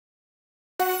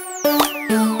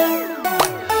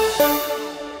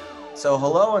So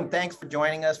hello, and thanks for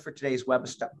joining us for today's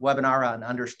webinar on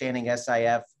understanding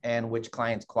SIF and which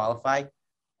clients qualify.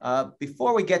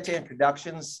 Before we get to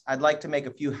introductions, I'd like to make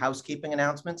a few housekeeping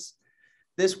announcements.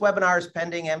 This webinar is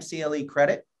pending MCLE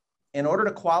credit. In order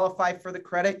to qualify for the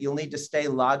credit, you'll need to stay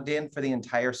logged in for the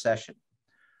entire session.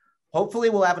 Hopefully,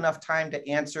 we'll have enough time to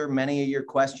answer many of your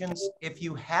questions. If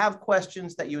you have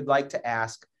questions that you would like to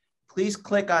ask, please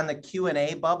click on the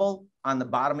Q&A bubble on the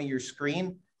bottom of your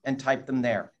screen and type them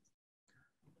there.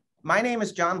 My name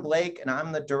is John Blake, and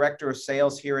I'm the Director of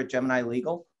Sales here at Gemini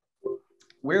Legal.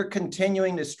 We're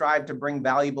continuing to strive to bring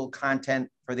valuable content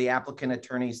for the applicant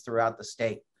attorneys throughout the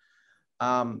state.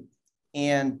 You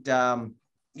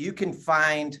can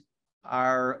find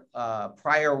our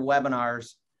prior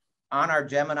webinars on our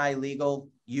Gemini Legal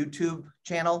YouTube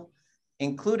channel,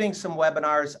 including some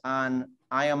webinars on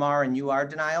IMR and UR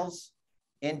denials,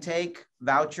 intake,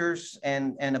 vouchers,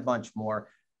 and a bunch more.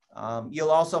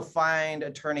 You'll also find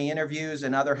attorney interviews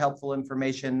and other helpful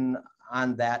information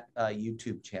on that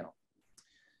YouTube channel.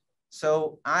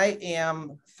 So I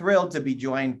am thrilled to be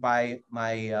joined by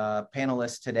my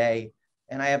panelists today,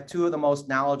 and I have two of the most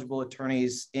knowledgeable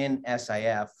attorneys in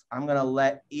SIF. I'm going to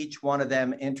let each one of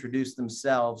them introduce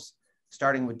themselves,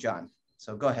 starting with John.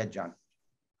 So go ahead, John.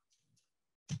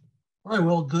 All right,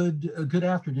 well, good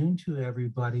afternoon to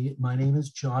everybody. My name is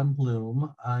John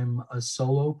Bloom. I'm a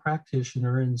solo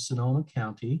practitioner in Sonoma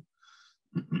County.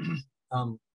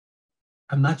 I'm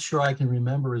not sure I can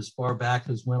remember as far back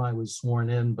as when I was sworn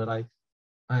in, but I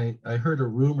heard a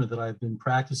rumor that I've been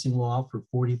practicing law for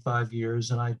 45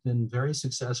 years, and I've been very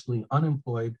successfully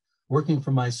unemployed, working for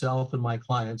myself and my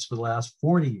clients for the last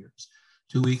 40 years.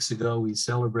 2 weeks ago, we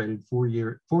celebrated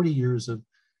 40 years of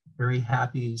very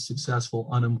happy, successful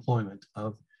unemployment,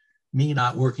 of me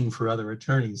not working for other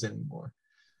attorneys anymore.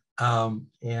 I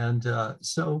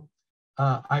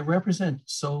represent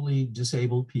solely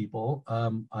disabled people.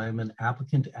 I'm an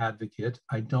applicant advocate.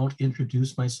 I don't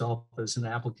introduce myself as an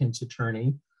applicant's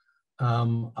attorney.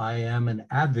 I am an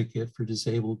advocate for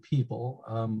disabled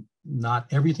people. Not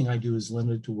everything I do is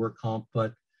limited to work comp,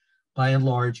 but by and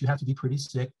large, you have to be pretty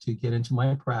sick to get into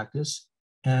my practice.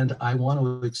 And I want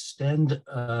to extend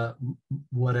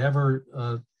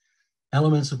whatever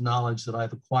elements of knowledge that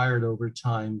I've acquired over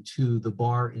time to the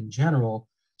bar in general,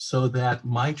 so that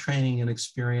my training and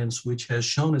experience, which has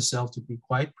shown itself to be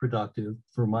quite productive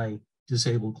for my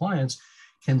disabled clients,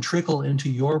 can trickle into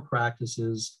your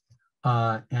practices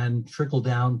and trickle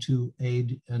down to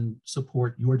aid and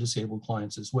support your disabled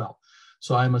clients as well.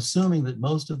 So I'm assuming that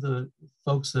most of the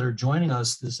folks that are joining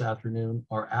us this afternoon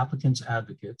are applicants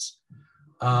advocates.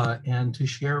 And to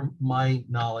share my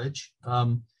knowledge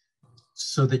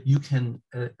so that you can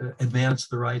advance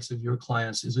the rights of your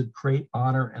clients is a great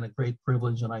honor and a great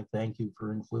privilege, and I thank you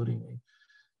for including me.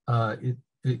 I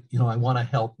want to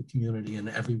help the community in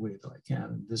every way that I can,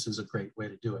 and this is a great way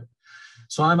to do it.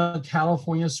 So I'm a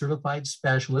California certified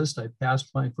specialist. I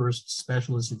passed my first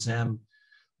specialist exam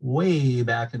way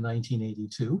back in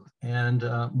 1982, and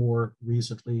more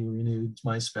recently renewed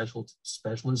my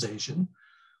specialization.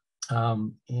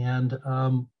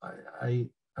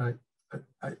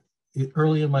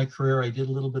 Early in my career, I did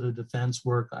a little bit of defense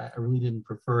work. I really didn't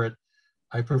prefer it.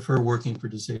 I prefer working for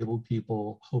disabled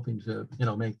people, hoping to,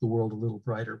 make the world a little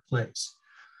brighter place.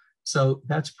 So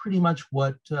that's pretty much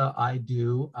what I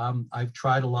do. I've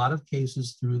tried a lot of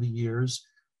cases through the years.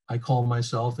 I call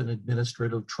myself an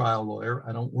administrative trial lawyer.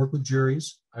 I don't work with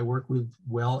juries. I work with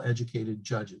well-educated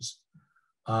judges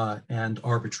and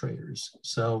arbitrators.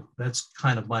 So that's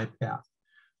kind of my path.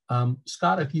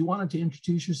 Scott, if you wanted to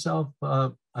introduce yourself,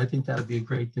 I think that would be a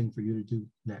great thing for you to do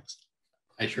next.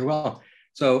 I sure will.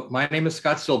 So my name is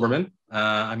Scott Silberman.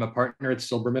 I'm a partner at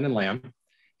Silberman and Lamb.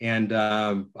 And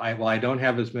I don't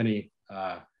have as many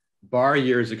bar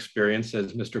years experience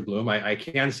as Mr. Bloom. I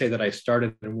can say that I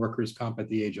started in workers' comp at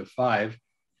the age of 5,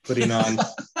 putting on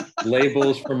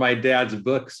labels for my dad's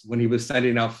books when he was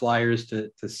sending out flyers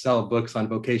to sell books on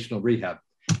vocational rehab.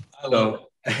 I love it.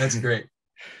 That's great.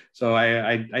 So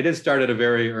I did start at a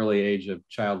very early age of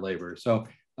child labor. So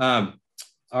our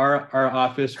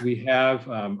office, we have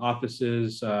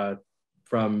offices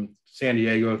from San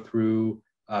Diego through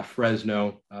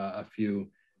Fresno, a few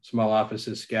small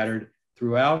offices scattered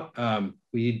throughout.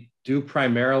 We do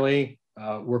primarily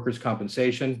workers'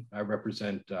 compensation. I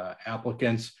represent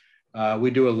applicants.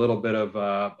 We do a little bit of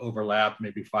overlap,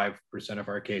 maybe 5% of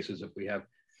our cases if we have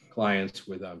clients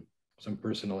with some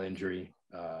personal injury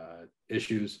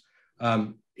issues.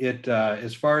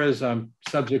 As far as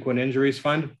subsequent injuries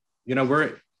fund,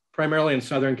 we're primarily in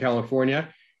Southern California,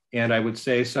 And I would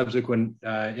say subsequent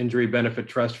injury benefit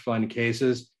trust fund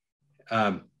cases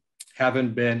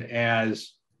haven't been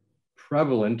as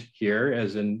prevalent here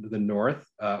as in the North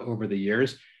over the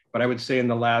years. But I would say in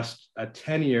the last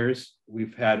 10 years,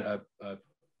 we've had a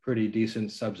pretty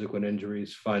decent subsequent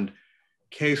injuries fund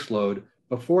caseload.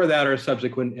 Before that, our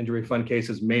subsequent injury fund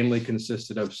cases mainly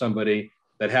consisted of somebody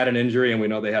that had an injury and we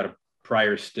know they had a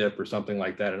prior STIP or something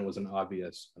like that, and it was an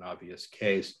obvious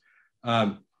case.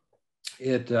 I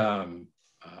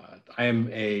am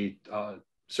a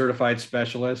certified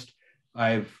specialist.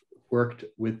 I've worked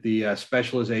with the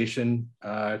specialization,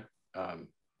 the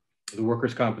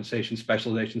workers' compensation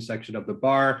specialization section of the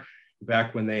bar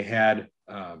back when they had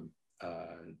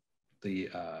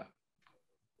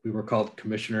we were called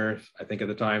commissioners, I think at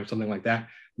the time, something like that.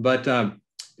 But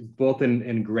both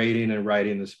in grading and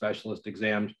writing the specialist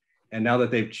exams. And now that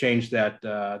they've changed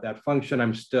that function,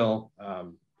 I'm still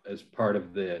as part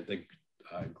of the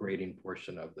grading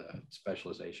portion of the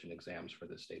specialization exams for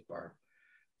the state bar.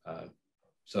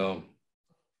 So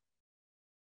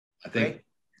I think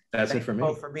that's it for me. Thank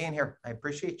you both for being here. I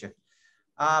appreciate you.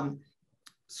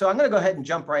 So I'm going to go ahead and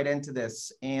jump right into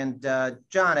this. And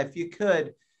John, if you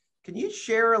could, can you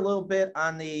share a little bit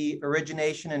on the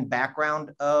origination and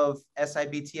background of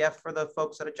SIBTF for the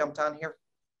folks that have jumped on here?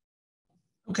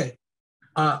 Okay,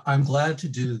 I'm glad to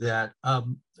do that.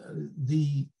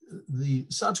 The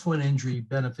subsequent injury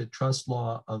benefit trust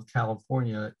law of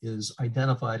California is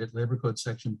identified at Labor Code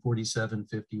section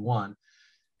 4751.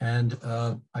 And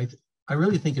I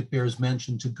really think it bears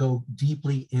mention to go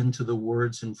deeply into the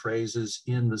words and phrases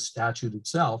in the statute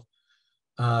itself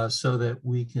so that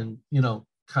we can,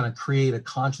 kind of create a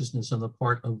consciousness on the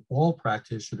part of all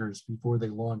practitioners before they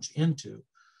launch into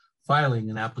filing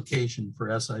an application for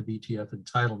SIBTF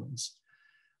entitlements.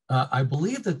 I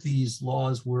believe that these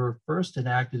laws were first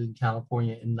enacted in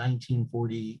California in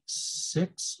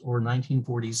 1946 or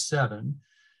 1947.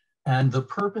 And the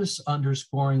purpose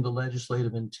underscoring the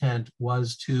legislative intent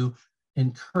was to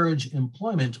encourage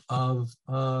employment of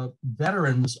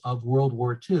veterans of World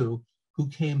War II who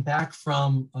came back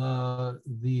from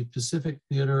the Pacific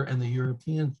theater and the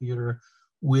European theater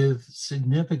with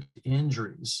significant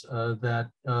injuries that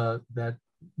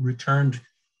returned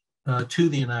to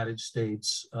the United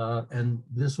States. And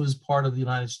this was part of the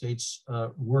United States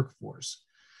workforce.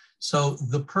 So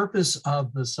the purpose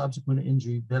of the subsequent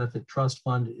injury benefit trust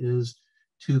fund is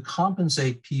to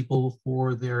compensate people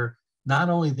for not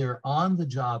only their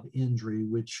on-the-job injury,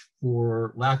 which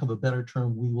for lack of a better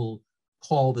term, we will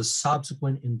call the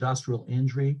subsequent industrial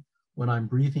injury. When I'm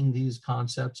briefing these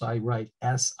concepts, I write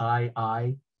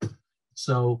SII.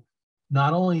 So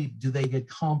not only do they get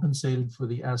compensated for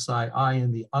the SII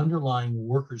and the underlying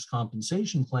workers'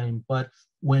 compensation claim, but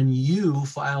when you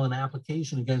file an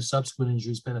application against subsequent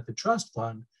injuries benefit trust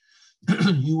fund,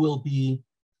 you will be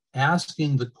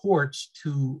asking the courts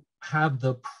to have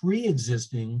the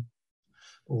pre-existing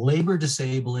labor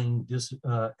disabling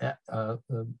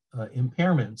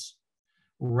impairments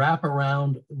wrap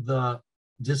around the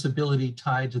disability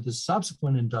tied to the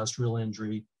subsequent industrial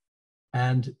injury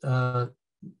and kind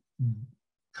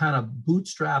of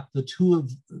bootstrap the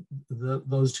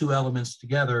those two elements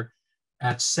together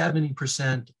at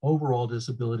 70% overall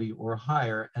disability or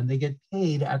higher, and they get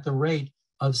paid at the rate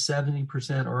of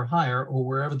 70% or higher, or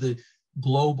wherever the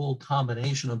global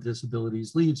combination of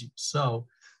disabilities leaves you. So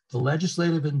the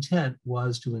legislative intent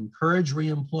was to encourage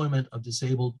reemployment of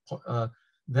disabled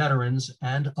veterans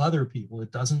and other people.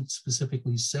 It doesn't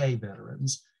specifically say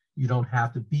veterans. You don't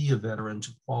have to be a veteran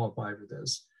to qualify for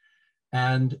this.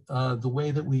 And the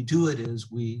way that we do it is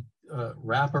we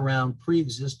wrap around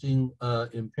pre-existing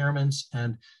impairments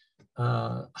and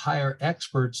hire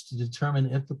experts to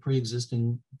determine if the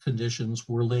pre-existing conditions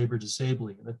were labor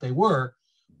disabling. And if they were,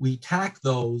 we tack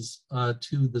those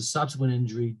to the subsequent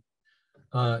injury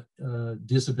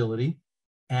disability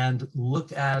and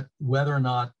look at whether or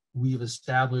not we've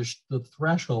established the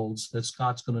thresholds that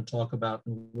Scott's going to talk about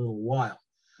in a little while.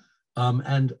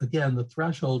 And again, the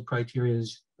threshold criteria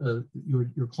is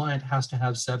your client has to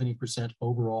have 70%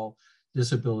 overall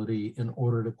disability in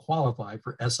order to qualify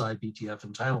for SIBTF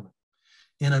entitlement.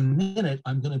 In a minute,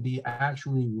 I'm going to be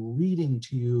actually reading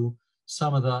to you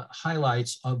some of the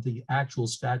highlights of the actual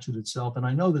statute itself. And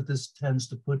I know that this tends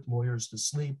to put lawyers to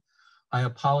sleep. I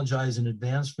apologize in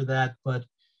advance for that, but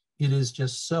it is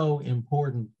just so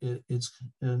important.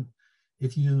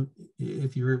 If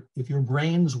your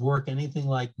brains work anything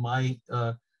like my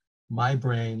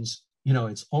brains,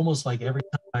 it's almost like every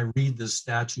time I read this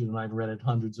statute, and I've read it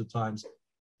hundreds of times,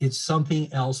 it's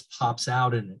something else pops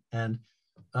out in it. And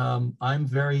I'm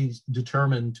very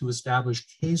determined to establish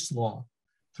case law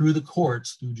through the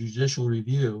courts, through judicial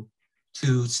review,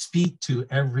 to speak to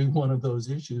every one of those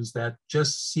issues that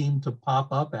just seem to pop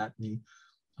up at me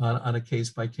on a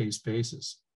case-by-case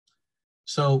basis.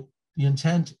 So the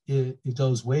intent, it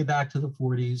goes way back to the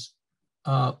 40s.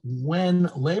 When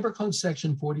Labor Code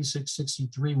Section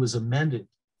 4663 was amended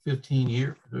 15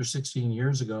 years or 16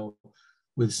 years ago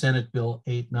with Senate Bill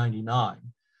 899,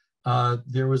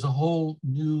 there was a whole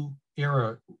new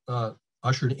era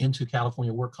ushered into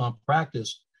California work comp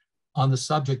practice on the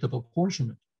subject of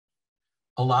apportionment.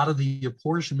 A lot of the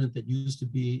apportionment that used to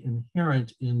be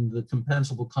inherent in the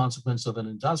compensable consequence of an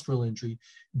industrial injury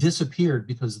disappeared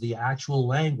because the actual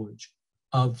language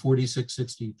of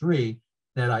 4663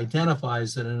 that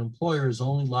identifies that an employer is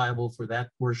only liable for that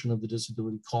portion of the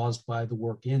disability caused by the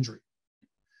work injury.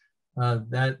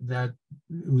 That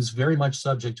was very much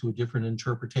subject to a different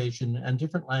interpretation and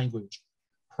different language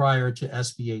prior to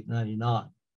SB 899.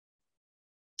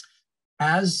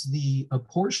 As the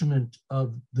apportionment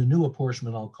of the new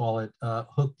apportionment, I'll call it,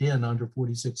 hooked in under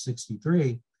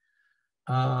 4663,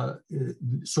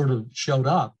 sort of showed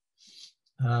up,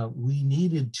 we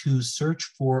needed to search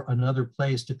for another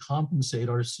place to compensate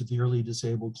our severely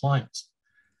disabled clients.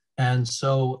 And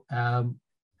so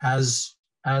as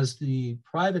the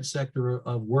private sector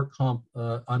of work comp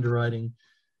underwriting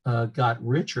got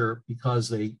richer because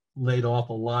they laid off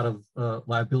a lot of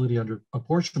liability under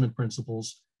apportionment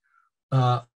principles,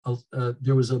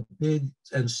 there was a big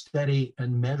and steady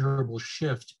and measurable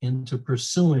shift into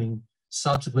pursuing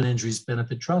subsequent injuries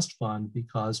benefit trust fund,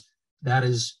 because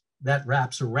that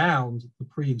wraps around the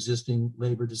pre-existing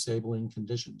labor disabling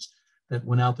conditions that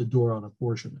went out the door on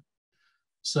apportionment.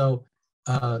 So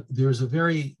there's a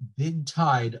very big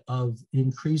tide of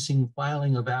increasing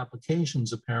filing of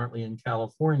applications apparently in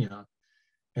California.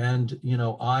 And, you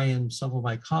know, I and some of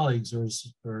my colleagues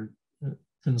are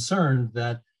concerned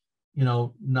that, you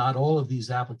know, not all of these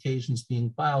applications being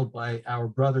filed by our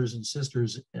brothers and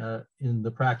sisters in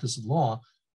the practice of law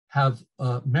have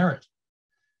merit.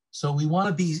 So I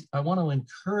want to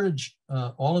encourage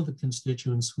all of the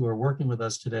constituents who are working with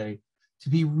us today to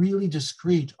be really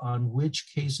discreet on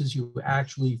which cases you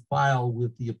actually file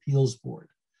with the appeals board.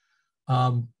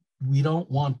 We don't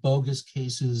want bogus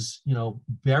cases, you know,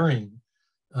 burying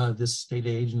this state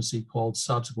agency called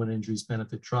Subsequent Injuries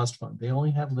Benefit Trust Fund. They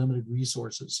only have limited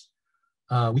resources.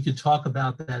 We could talk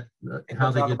about that. We'll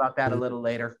talk about that a little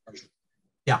later.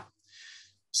 Yeah.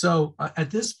 So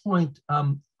at this point,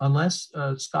 unless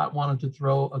Scott wanted to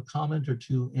throw a comment or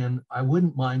two in, I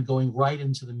wouldn't mind going right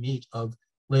into the meat of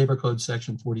Labor Code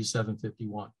Section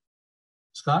 4751.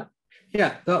 Scott?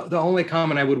 Yeah, the only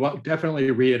comment I would definitely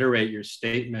reiterate your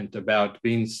statement about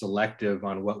being selective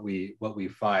on what we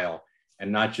file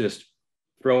and not just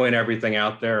throwing everything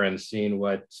out there and seeing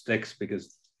what sticks,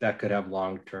 because that could have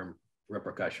long-term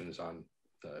repercussions on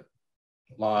the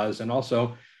laws. And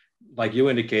also, like you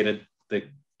indicated, the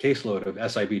caseload of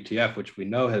SIBTF, which we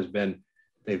know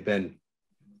they've been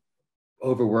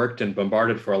overworked and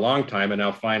bombarded for a long time, and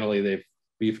now finally they've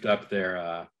beefed up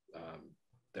their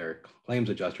claims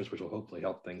adjusters, which will hopefully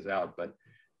help things out. But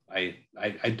I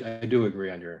do agree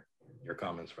on your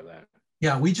comments for that.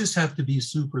 Yeah, we just have to be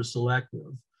super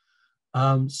selective.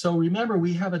 So remember,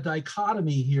 we have a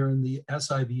dichotomy here in the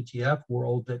SIBTF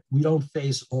world that we don't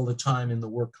face all the time in the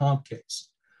work comp case.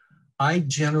 I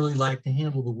generally like to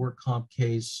handle the work comp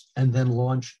case and then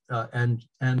launch and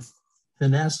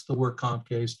finesse the work comp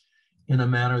case in a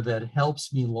manner that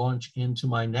helps me launch into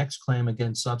my next claim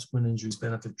against Subsequent Injuries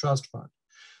Benefit Trust Fund.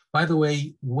 By the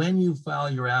way, when you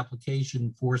file your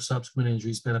application for Subsequent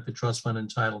Injuries Benefit Trust Fund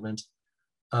entitlement,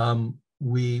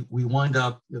 we wind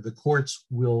up, the courts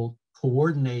will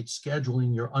coordinate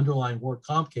scheduling your underlying work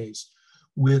comp case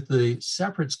with the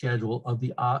separate schedule of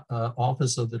the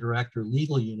Office of the Director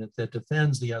Legal Unit that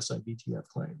defends the SIBTF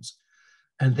claims.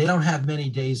 And they don't have many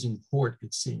days in court,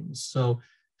 it seems. So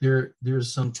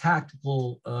there's some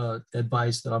tactical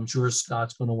advice that I'm sure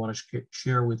Scott's going to want to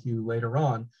share with you later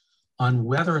on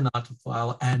whether or not to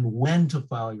file and when to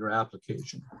file your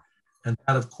application. And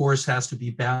that, of course, has to be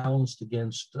balanced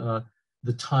against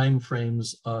the time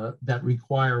frames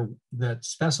that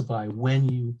specify when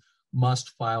you must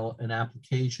file an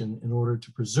application in order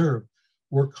to preserve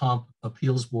work comp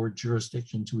appeals board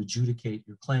jurisdiction to adjudicate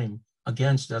your claim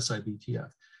against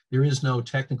SIBTF. There is no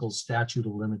technical statute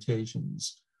of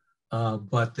limitations,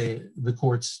 but the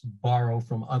courts borrow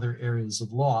from other areas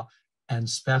of law and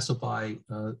specify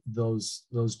those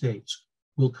dates.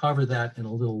 We'll cover that in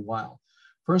a little while.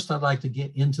 First, I'd like to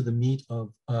get into the meat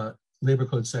of Labor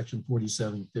Code Section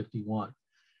 4751.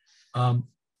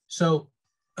 So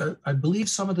I believe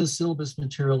some of the syllabus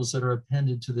materials that are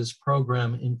appended to this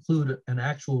program include an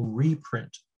actual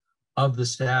reprint of the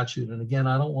statute. And again,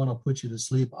 I don't want to put you to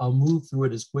sleep. I'll move through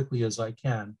it as quickly as I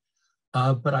can.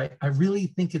 But I really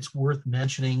think it's worth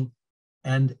mentioning.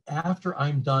 And after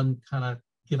I'm done kind of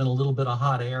giving a little bit of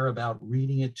hot air about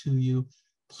reading it to you,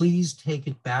 please take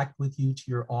it back with you to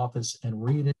your office and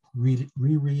read it,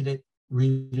 reread it,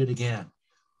 read it again.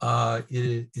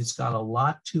 It's got a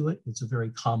lot to it. It's a very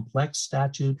complex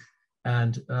statute,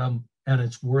 and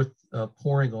it's worth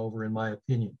poring over, in my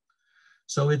opinion.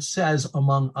 So it says,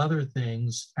 among other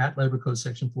things, at Labor Code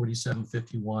Section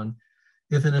 4751,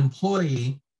 if an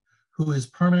employee who is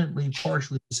permanently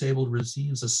partially disabled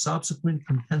receives a subsequent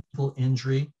compensable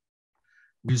injury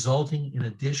resulting in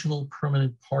additional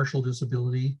permanent partial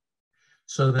disability,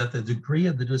 so that the degree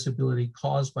of the disability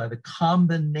caused by the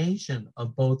combination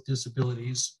of both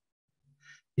disabilities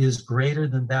is greater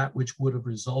than that which would have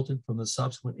resulted from the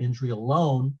subsequent injury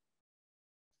alone,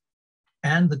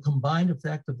 and the combined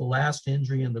effect of the last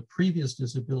injury and the previous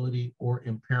disability or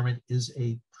impairment is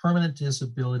a permanent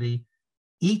disability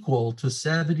equal to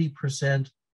 70%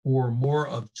 or more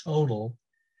of total,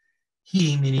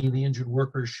 he, meaning the injured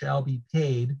worker, shall be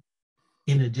paid,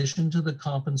 in addition to the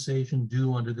compensation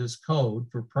due under this code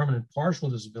for permanent partial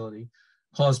disability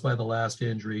caused by the last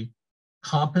injury,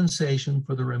 compensation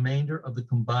for the remainder of the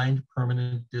combined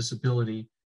permanent disability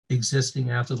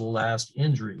existing after the last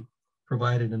injury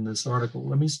provided in this article.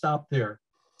 Let me stop there.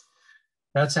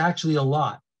 That's actually a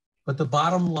lot, but the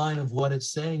bottom line of what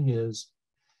it's saying is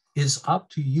up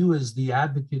to you as the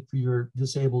advocate for your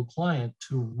disabled client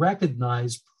to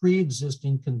recognize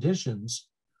pre-existing conditions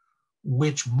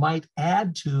which might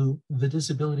add to the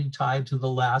disability tied to the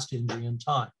last injury in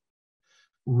time,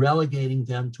 relegating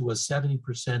them to a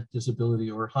 70%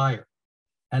 disability or higher.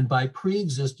 And by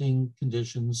pre-existing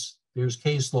conditions, there's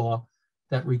case law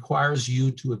that requires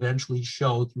you to eventually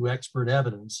show through expert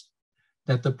evidence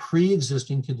that the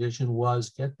pre-existing condition was,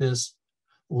 get this,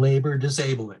 labor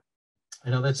disabling.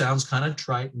 I know that sounds kind of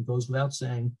trite and goes without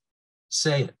saying.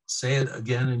 Say it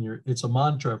again, and it's a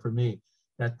mantra for me.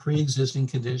 That pre-existing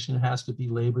condition has to be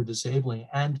labor disabling.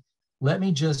 And let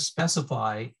me just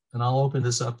specify, and I'll open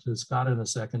this up to Scott in a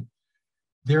second,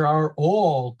 there are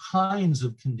all kinds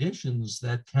of conditions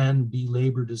that can be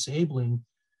labor disabling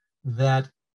that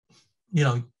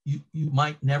you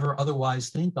might never otherwise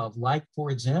think of, like,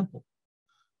 for example,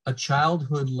 a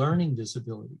childhood learning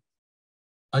disability,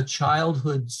 a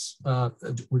childhood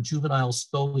or juvenile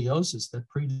scoliosis that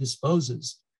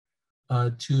predisposes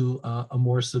to a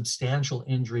more substantial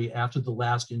injury after the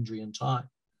last injury in time.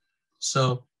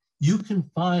 So you can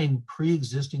find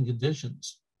pre-existing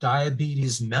conditions,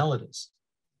 diabetes mellitus,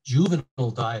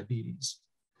 juvenile diabetes,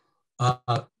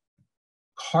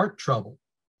 heart trouble,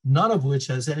 none of which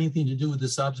has anything to do with the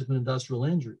subsequent industrial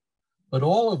injury, but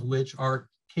all of which are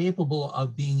capable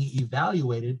of being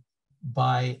evaluated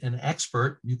by an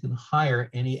expert. You can hire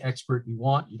any expert you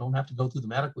want. You don't have to go through the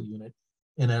medical unit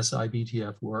in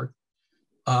SIBTF work.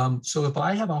 So if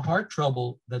I have a heart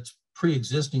trouble that's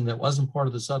pre-existing that wasn't part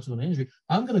of the subsequent injury,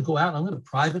 I'm going to go out and I'm going to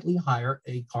privately hire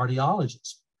a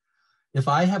cardiologist. If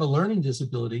I have a learning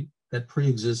disability that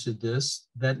pre-existed this,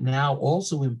 that now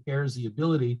also impairs the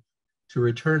ability to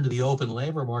return to the open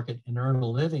labor market and earn a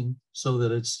living so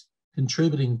that it's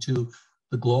contributing to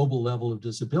the global level of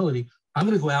disability, I'm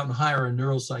going to go out and hire a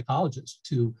neuropsychologist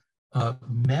to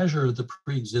measure the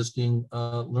pre-existing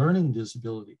learning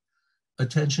disability,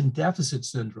 attention deficit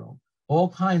syndrome, all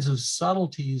kinds of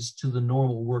subtleties to the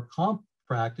normal work comp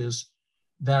practice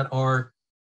that are,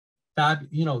 that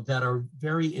are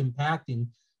very impacting,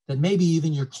 that maybe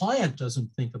even your client doesn't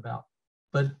think about,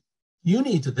 but you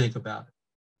need to think about it.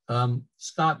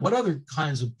 Scott, what other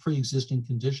kinds of pre-existing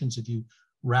conditions have you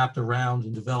wrapped around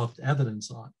and developed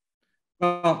evidence on?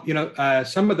 Well,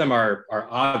 some of them are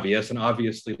obvious and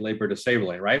obviously labor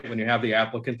disabling, right? When you have the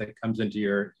applicant that comes into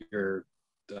your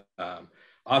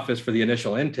office for the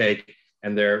initial intake,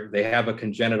 and they have a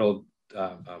congenital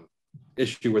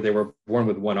issue where they were born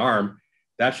with one arm,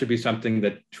 that should be something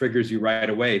that triggers you right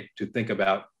away to think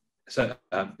about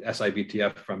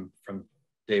SIBTF from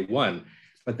day one.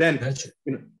 But then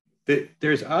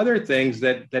there's other things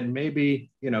that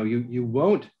maybe you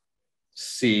won't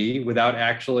see without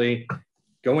actually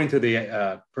going to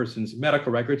the person's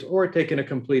medical records or taking a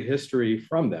complete history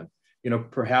from them.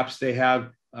 Perhaps they have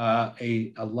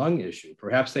a lung issue.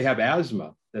 Perhaps they have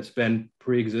asthma that's been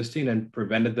pre-existing and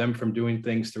prevented them from doing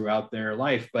things throughout their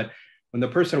life. But when the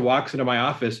person walks into my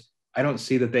office, I don't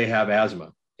see that they have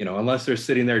asthma, unless they're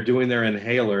sitting there doing their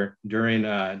inhaler during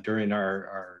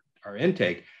our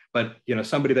intake. But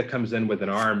somebody that comes in with an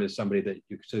arm is somebody that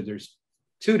so there's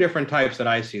two different types that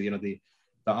I see, you know, the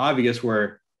obvious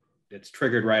where it's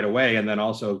triggered right away, and then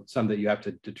also some that you have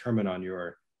to determine on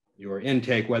your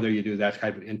intake, whether you do that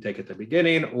type of intake at the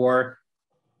beginning or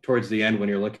towards the end when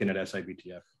you're looking at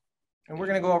SIBTF. And we're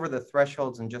going to go over the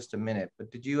thresholds in just a minute, but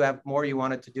did you have more you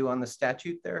wanted to do on the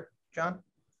statute there, John?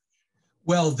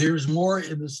 Well, there's more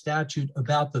in the statute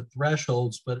about the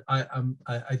thresholds, but I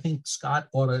think Scott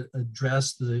ought to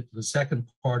address the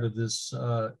second part of this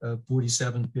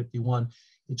 4751.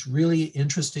 It's really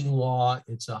interesting law.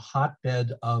 It's a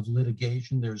hotbed of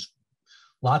litigation. There's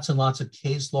lots and lots of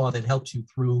case law that helps you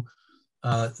through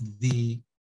the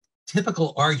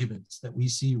typical arguments that we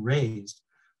see raised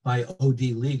by OD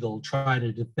Legal trying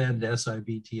to defend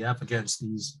SIBTF against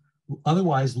these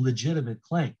otherwise legitimate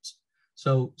claims.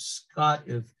 So Scott,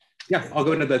 I'll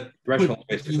go into the threshold.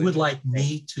 If you would like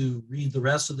me to read the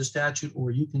rest of the statute,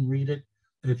 or you can read it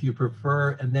if you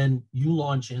prefer, and then you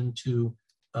launch into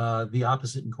the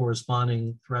opposite and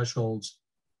corresponding thresholds.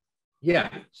 Yeah,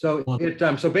 so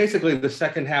so basically the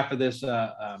second half of this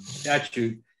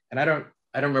statute, and I don't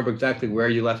remember exactly where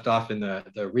you left off in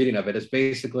the reading of it. It's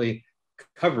basically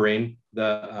covering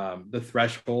the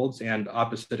thresholds and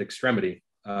opposite extremity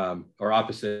or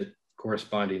opposite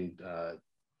corresponding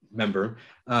member.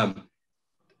 Do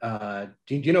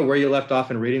you know where you left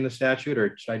off in reading the statute,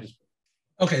 or should I just?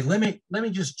 Okay, let me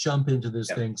just jump into this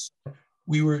thing.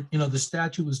 We were, the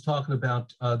statute was talking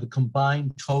about the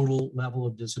combined total level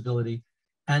of disability,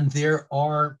 and there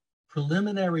are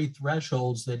preliminary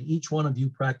thresholds that each one of you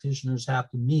practitioners have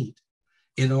to meet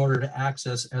in order to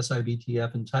access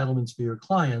SIBTF entitlements for your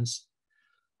clients.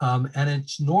 And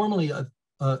it's normally a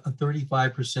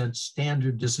 35%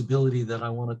 standard disability that I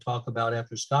want to talk about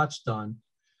after Scott's done,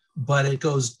 but it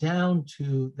goes down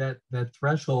to that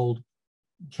threshold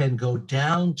can go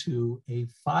down to a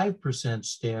 5%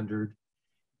 standard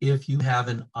if you have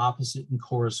an opposite and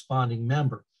corresponding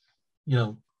member,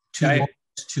 two arms,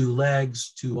 two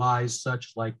legs, two eyes,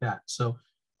 such like that. So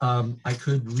I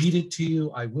could read it to you.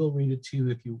 I will read it to you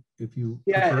if you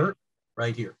prefer,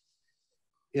 right here.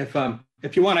 If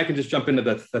you want, I can just jump into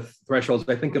the thresholds.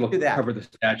 I think it'll cover the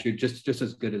statute just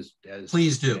as good as.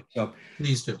 Please do. So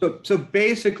please do. So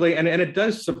basically, and it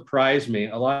does surprise me,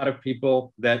 a lot of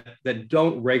people that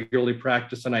don't regularly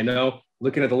practice, and I know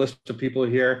looking at the list of people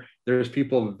here, there's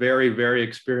people very, very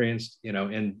experienced,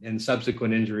 in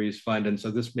subsequent injuries fund, and so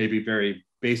this may be very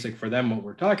basic for them what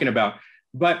we're talking about.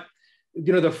 But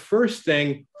the first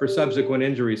thing for subsequent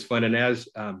injuries fund, and as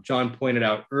John pointed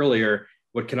out earlier,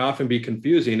 what can often be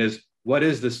confusing is what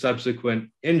is the subsequent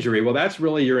injury? Well, that's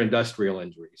really your industrial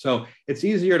injury. So it's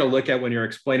easier to look at when you're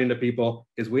explaining to people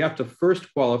is we have to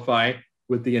first qualify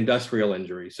with the industrial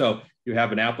injury. So you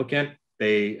have an applicant,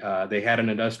 they had an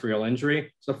industrial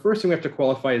injury. So the first thing we have to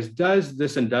qualify is, does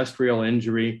this industrial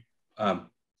injury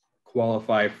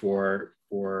qualify for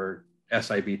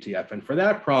SIBTF? And for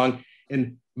that prong,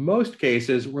 in most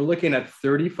cases, we're looking at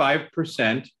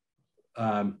 35%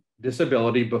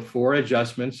 disability before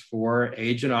adjustments for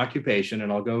age and occupation.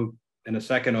 And I'll go in a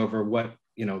second over what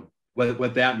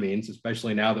that means,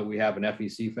 especially now that we have an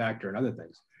FEC factor and other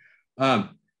things.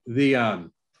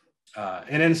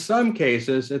 And in some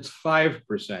cases, it's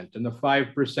 5%. And the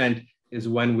 5% is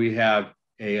when we have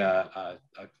a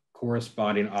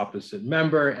corresponding opposite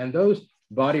member. And those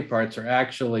body parts are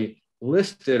actually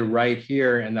listed right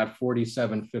here in that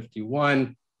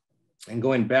 4751. And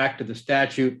going back to the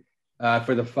statute,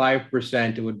 for the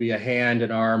 5%, it would be a hand,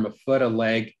 an arm, a foot, a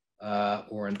leg,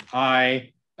 or an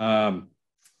eye.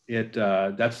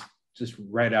 That's just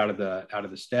right out of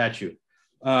the statute.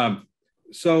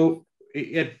 So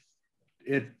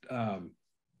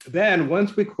then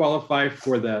once we qualify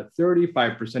for the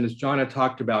 35%, as John had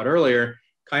talked about earlier,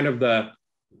 kind of the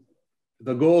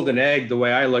golden egg, the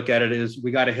way I look at it is we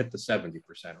got to hit the 70%,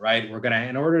 right?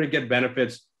 In order to get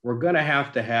benefits, we're going to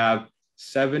have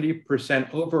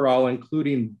 70% overall,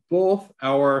 including both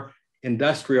our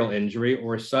industrial injury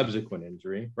or subsequent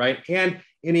injury, right? And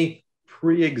any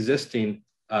pre-existing,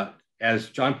 as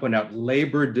John pointed out,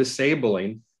 labor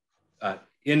disabling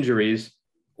injuries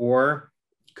or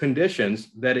conditions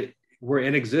that were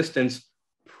in existence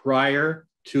prior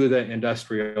to the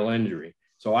industrial injury.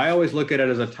 So I always look at it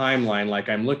as a timeline, like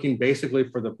I'm looking basically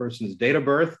for the person's date of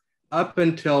birth up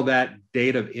until that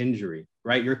date of injury,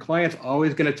 right? Your client's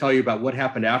always going to tell you about what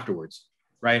happened afterwards,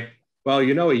 right? Well,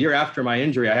 a year after my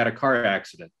injury, I had a car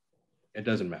accident. It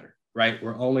doesn't matter, right?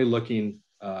 We're only looking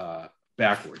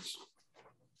backwards.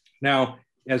 Now,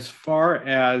 as far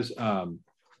as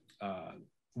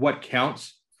what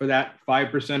counts for that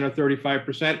 5% or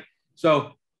 35%,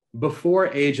 so before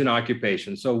age and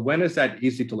occupation. So when is that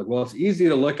easy to look? Well, it's easy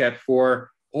to look at for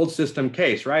old system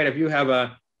case, right? If you have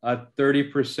a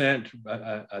 30%,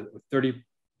 a 30%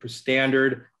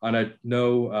 standard on a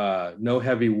no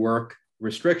heavy work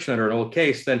restriction under an old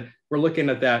case, then we're looking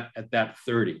at that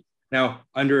 30. Now,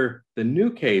 under the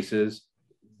new cases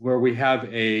where we have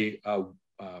the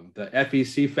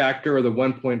FEC factor or the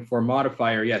 1.4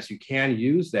 modifier, yes, you can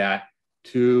use that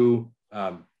to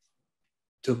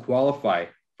qualify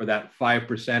for that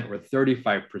 5% or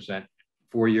 35%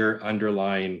 for your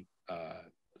underlying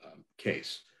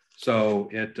case. So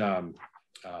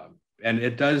and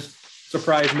it does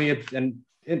surprise me.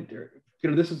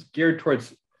 This is geared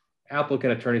towards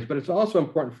applicant attorneys, but it's also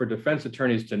important for defense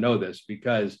attorneys to know this,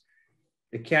 because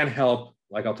it can help,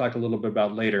 like I'll talk a little bit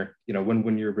about later,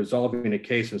 when you're resolving a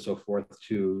case and so forth,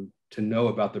 to know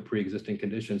about the pre-existing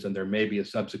conditions, and there may be a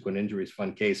subsequent injuries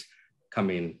fund case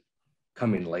coming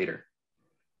later.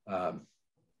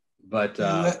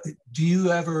 Do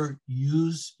you ever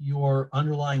use your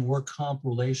underlying work comp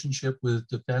relationship with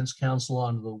defense counsel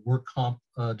on the work comp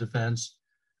defense?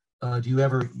 Do you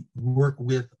ever work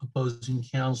with opposing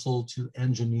counsel to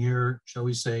engineer, shall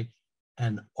we say,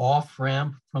 an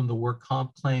off-ramp from the work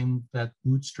comp claim that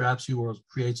bootstraps you or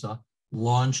creates a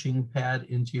launching pad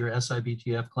into your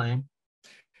SIBTF claim?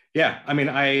 Yeah, I mean,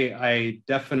 I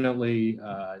definitely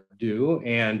do.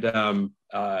 And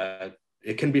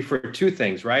it can be for two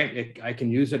things, right? I can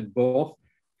use it both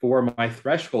for my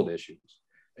threshold issues.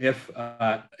 If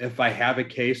I have a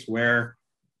case where,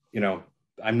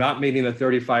 I'm not meeting the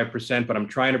 35%, but I'm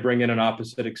trying to bring in an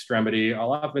opposite extremity,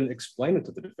 I'll often explain it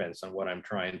to the defense on what I'm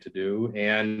trying to do,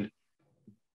 and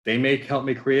they may help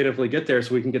me creatively get there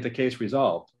so we can get the case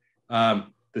resolved.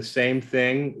 The same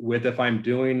thing with if I'm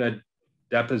doing a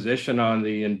deposition on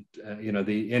the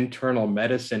internal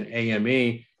medicine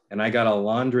AME, and I got a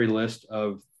laundry list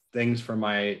of things for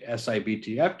my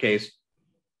SIBTF case,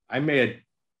 I may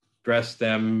address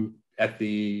them at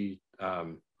the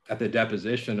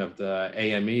deposition of the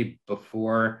AME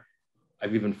before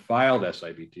I've even filed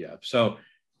SIBTF. So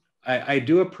I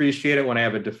do appreciate it when I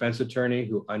have a defense attorney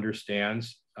who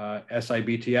understands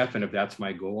SIBTF, and if that's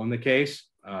my goal in the case,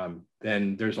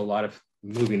 then there's a lot of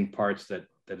moving parts that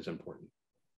is important.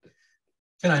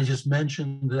 Can I just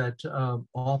mention that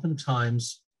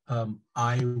oftentimes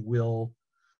I'll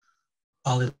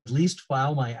at least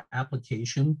file my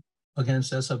application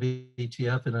against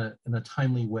SIBTF in a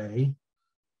timely way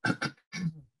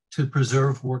to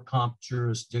preserve work comp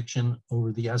jurisdiction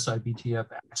over the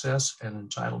SIBTF access and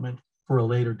entitlement for a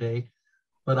later date.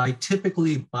 But I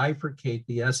typically bifurcate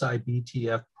the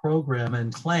SIBTF program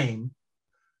and claim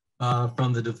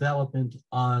from the development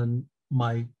on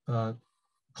my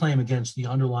claim against the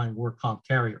underlying work comp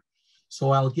carrier.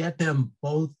 So I'll get them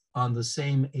both on the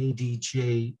same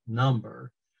ADJ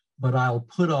number, but I'll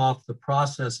put off the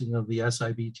processing of the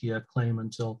SIBTF claim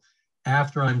until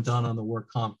after I'm done on the work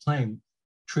comp claim.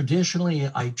 Traditionally,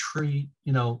 I treat,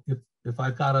 if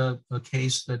I've got a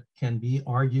case that can be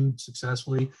argued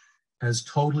successfully as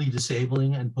totally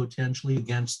disabling and potentially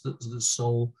against the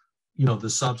sole, the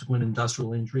subsequent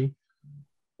industrial injury,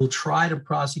 we'll try to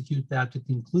prosecute that to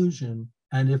conclusion.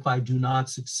 And if I do not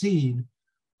succeed,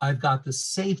 I've got the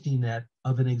safety net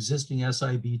of an existing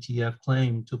SIBTF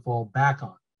claim to fall back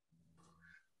on.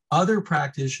 Other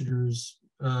practitioners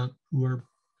who are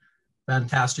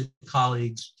fantastic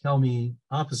colleagues tell me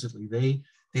oppositely.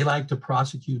 They like to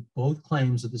prosecute both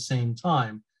claims at the same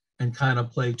time and kind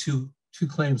of play two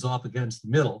claims off against the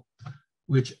middle,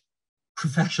 which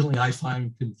professionally I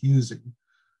find confusing.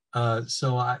 But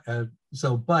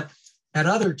at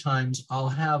other times, I'll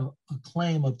have a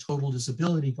claim of total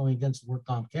disability going against the work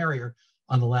comp carrier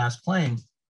on the last claim.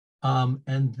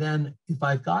 And then if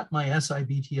I've got my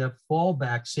SIBTF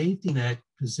fallback safety net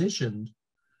positioned,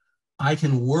 I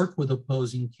can work with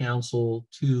opposing counsel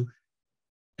to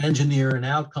engineer an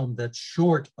outcome that's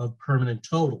short of permanent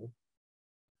total,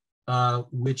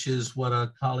 which is what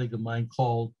a colleague of mine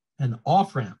called an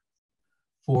off-ramp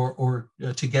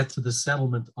to get to the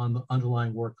settlement on the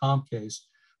underlying work comp case.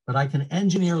 But I can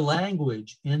engineer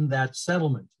language in that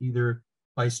settlement, either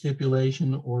by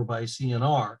stipulation or by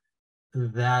CNR,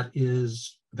 that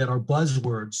are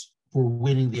buzzwords for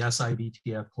winning the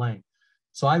SIBTF claim.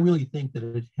 So I really think that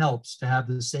it helps to have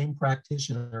the same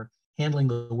practitioner handling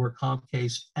the work comp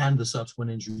case and the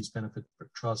subsequent injuries benefit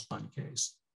trust fund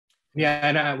case. Yeah,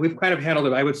 and we've kind of handled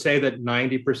it. I would say that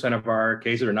 90% of our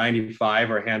cases, or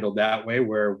 95, are handled that way,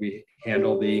 where we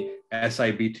handle the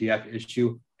SIBTF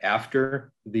issue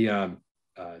after the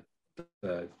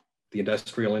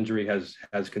industrial injury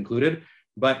has concluded.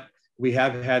 But we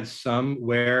have had some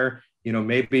where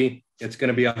maybe it's going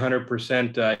to be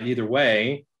 100% either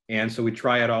way, And so we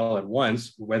try it all at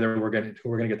once, whether who we're going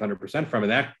to get the 100% from.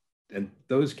 And in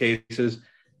those cases,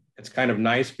 it's kind of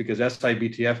nice because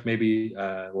SIBTF maybe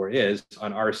or is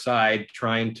on our side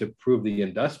trying to prove the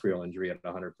industrial injury at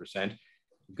 100%.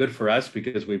 Good for us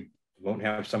because we won't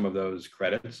have some of those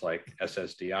credits like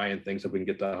SSDI and things that we can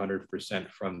get the 100%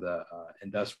 from the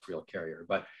industrial carrier.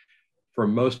 But for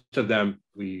most of them,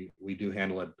 we do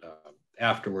handle it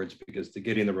afterwards because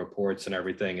getting the reports and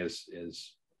everything is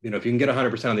if you can get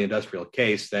 100% on the industrial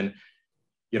case, then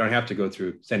you don't have to go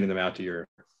through sending them out to your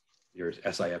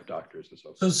SIF doctors and so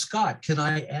forth. So Scott, can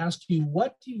I ask you,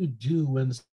 what do you do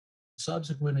when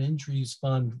subsequent injuries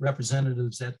fund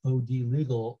representatives at OD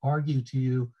Legal argue to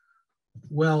you,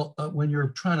 well, when you're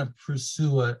trying to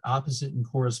pursue an opposite and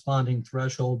corresponding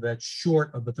threshold that's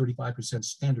short of the 35%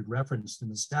 standard referenced in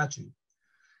the statute,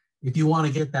 if you want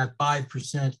to get that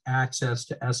 5% access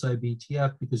to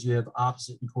SIBTF because you have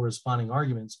opposite and corresponding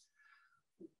arguments,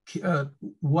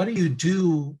 what do you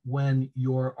do when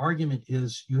your argument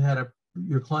is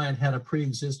your client had a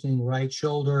pre-existing right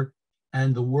shoulder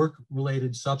and the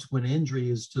work-related subsequent injury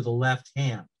is to the left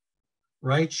hand?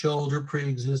 Right shoulder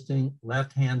pre-existing,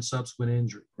 left hand subsequent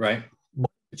injury. Right. What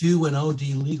do you do when OD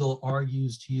Legal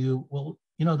argues to you, well,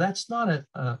 that's not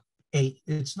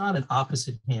it's not an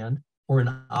opposite hand or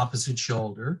an opposite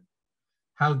shoulder.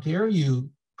 How dare you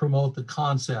promote the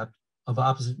concept of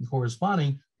opposite and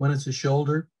corresponding when it's a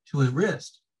shoulder to a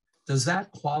wrist? Does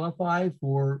that qualify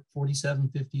for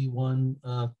 4751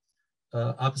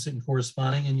 opposite and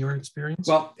corresponding in your experience?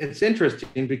 Well, it's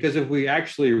interesting because if we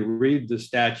actually read the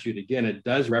statute again, it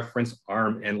does reference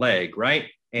arm and leg, right?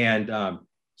 And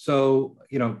so,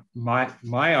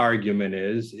 my argument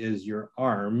is your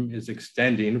arm is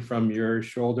extending from your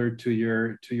shoulder to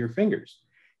your fingers.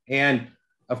 And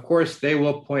of course, they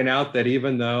will point out that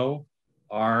even though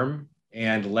arm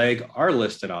and leg are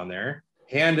listed on there,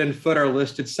 hand and foot are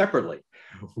listed separately,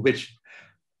 which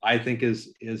I think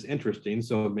is interesting.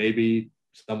 So maybe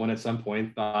someone at some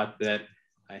point thought that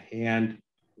a hand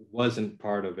wasn't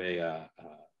part of an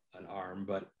arm,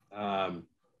 but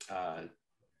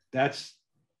that's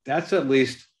at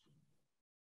least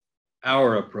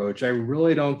our approach. I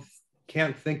really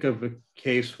can't think of a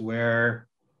case where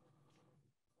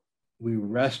we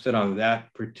rested on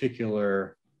that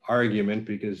particular argument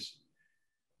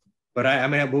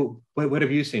but what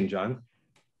have you seen, John?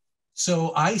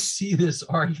 So I see this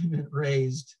argument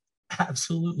raised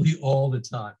absolutely all the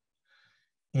time.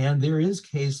 And there is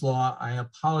case law. I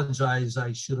apologize.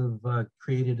 I should have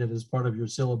created it as part of your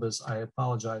syllabus. I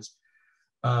apologize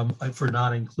for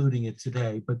not including it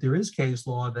today. But there is case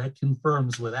law that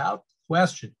confirms without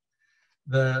question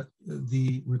the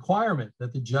requirement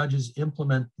that the judges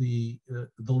implement the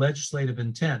legislative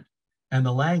intent and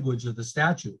the language of the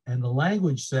statute. And the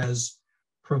language says,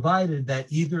 provided that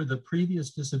either the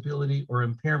previous disability or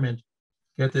impairment,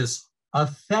 get this,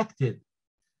 affected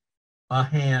a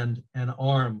hand, an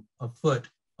arm, a foot,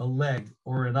 a leg,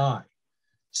 or an eye.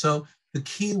 So the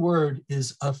key word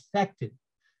is affected.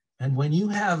 And when you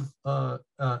have a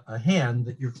hand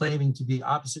that you're claiming to be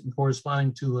opposite and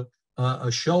corresponding to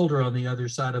a shoulder on the other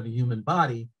side of a human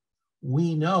body,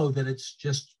 we know that it's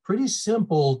just pretty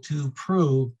simple to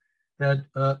prove that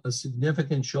a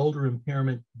significant shoulder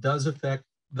impairment does affect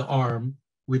the arm,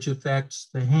 which affects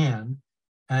the hand,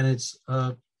 and it's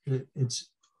a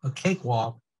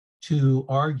cakewalk to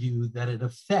argue that it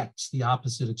affects the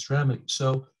opposite extremity.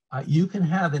 So you can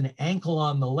have an ankle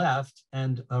on the left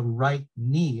and a right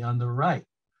knee on the right.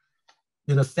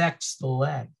 It affects the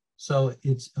leg. So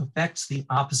it affects the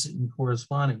opposite and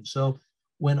corresponding. So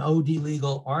when OD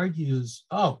Legal argues,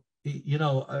 a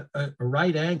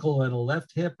right ankle and a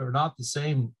left hip are not the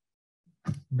same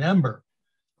member,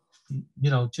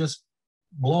 just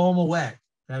blow them away.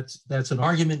 That's an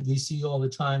argument we see all the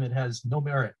time. It has no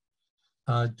merit.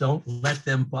 Don't let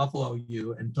them buffalo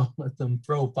you, and don't let them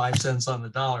throw 5 cents on the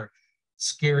dollar,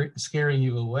 scaring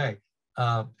you away.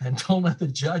 And don't let the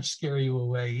judge scare you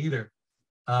away either.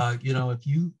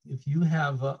 If you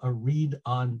have a read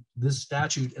on this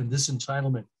statute and this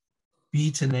entitlement,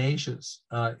 be tenacious.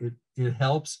 It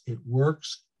helps, it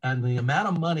works, and the amount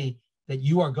of money that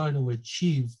you are going to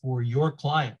achieve for your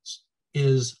clients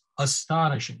is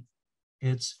astonishing.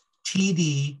 It's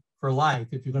TD for life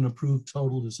if you're going to prove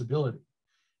total disability.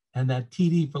 And that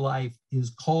TD for life is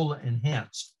COLA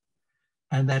enhanced.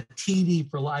 And that TD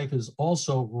for life is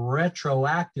also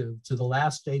retroactive to the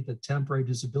last date that temporary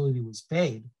disability was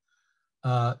paid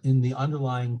in the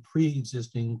underlying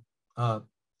pre-existing,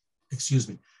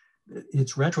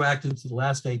 it's retroactive to the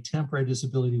last day temporary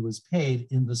disability was paid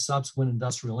in the subsequent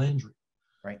industrial injury.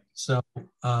 Right. So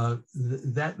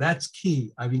that's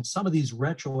key. I mean, some of these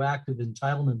retroactive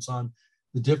entitlements on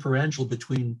the differential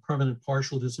between permanent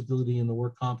partial disability in the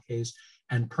work comp case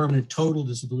and permanent total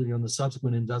disability on the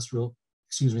subsequent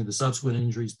the subsequent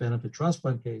injuries benefit trust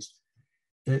fund case,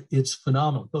 it's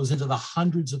phenomenal. It goes into the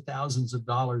hundreds of thousands of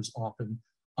dollars often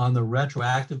on the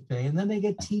retroactive pay, and then they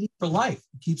get TD for life.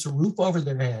 It keeps a roof over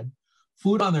their head,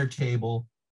 food on their table,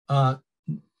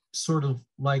 sort of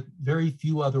like very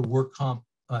few other work comp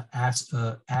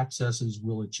accesses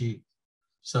will achieve.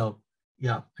 So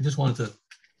yeah, I just wanted to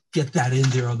get that in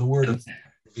there on the word of,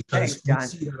 because we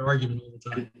see that argument all the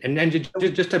time. And then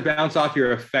just to bounce off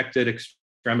your affected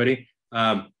extremity,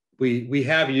 we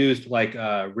have used like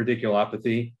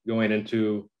radiculopathy going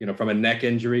into, from a neck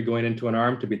injury going into an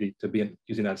arm to be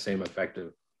using that same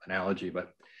effective analogy.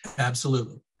 But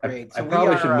absolutely. Great. I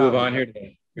probably should move on here.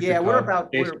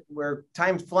 We're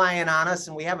time's flying on us,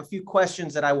 and we have a few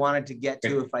questions that I wanted to get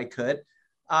to if I could.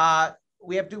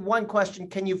 We have one question.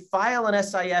 Can you file an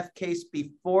SIF case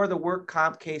before the work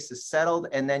comp case is settled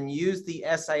and then use the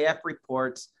SIF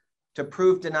reports to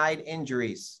prove denied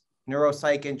injuries,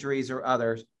 neuropsych injuries or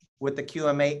others, with the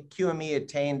QME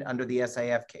attained under the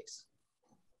SIF case?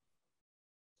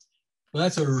 Well,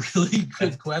 that's a really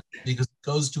good question because it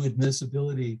goes to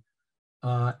admissibility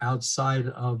outside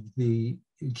of the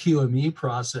QME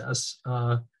process.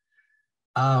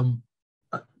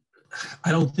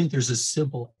 I don't think there's a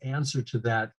simple answer to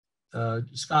that.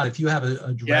 Scott, if you have a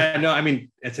direct... Yeah, no, I mean,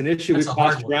 it's an issue we've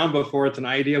tossed around before. It's an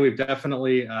idea we've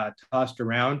definitely tossed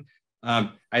around. I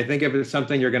think if it's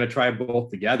something you're going to try both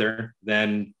together,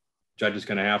 then judge is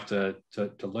going to have to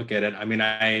look at it. I mean,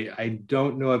 I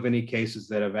don't know of any cases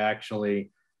that have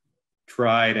actually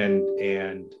tried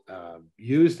and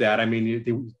used that. I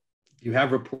mean, you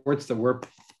have reports that were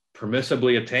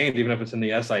permissibly attained, even if it's in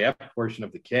the SIF portion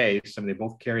of the case. I mean, they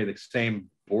both carry the same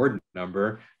board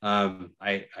number. But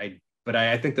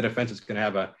I think the defense is going to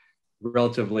have a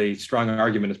relatively strong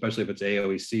argument, especially if it's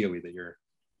AOE COE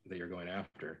that you're going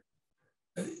after.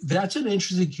 That's an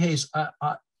interesting case.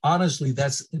 Honestly,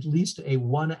 that's at least a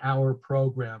 1-hour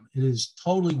program. It is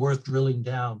totally worth drilling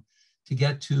down to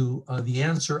get to the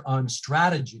answer on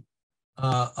strategy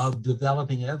of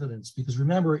developing evidence. Because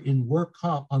remember,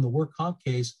 on the work comp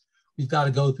case, we've got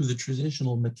to go through the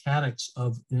traditional mechanics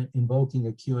of invoking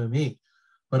a QME.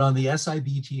 But on the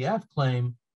SIBTF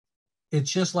claim, it's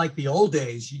just like the old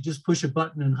days. You just push a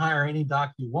button and hire any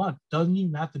doc you want. Doesn't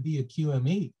even have to be a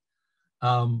QME.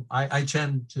 I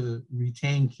tend to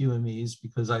retain QMEs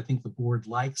because I think the board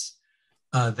likes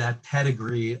that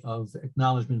pedigree of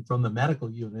acknowledgement from the medical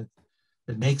unit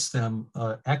that makes them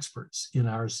experts in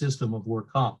our system of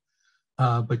work comp.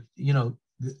 But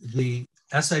the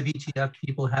SIBTF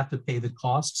people have to pay the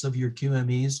costs of your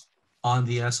QMEs on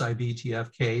the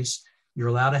SIBTF case. You're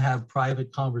allowed to have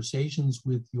private conversations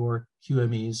with your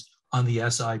QMEs on the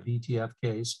SIBTF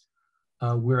case,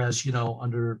 whereas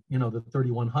under the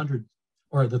 3100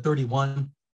 or the 31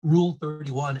 Rule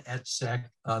 31 et sec,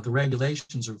 the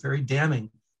regulations are very damning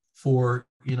for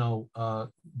the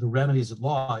remedies of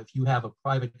law. If you have a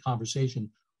private conversation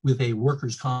with a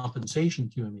workers' compensation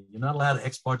QME, you're not allowed to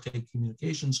ex parte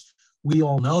communications. We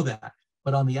all know that.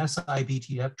 But on the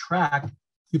SIBTF track,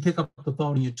 you pick up the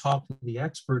phone and you talk to the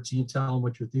experts and you tell them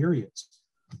what your theory is.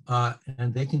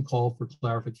 And they can call for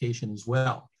clarification as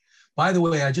well. By the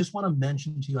way, I just want to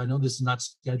mention to you, I know this is not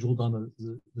scheduled on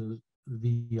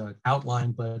the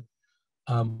outline, but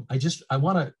I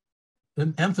want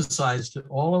to emphasize to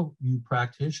all of you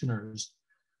practitioners,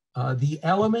 the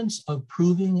elements of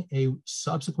proving a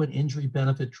subsequent injury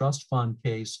benefit trust fund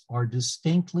case are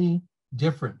distinctly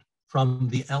different from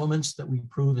the elements that we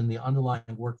prove in the underlying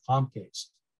work comp case.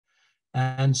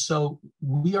 And so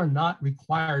we are not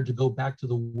required to go back to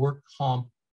the work comp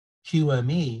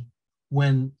QME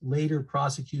when later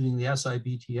prosecuting the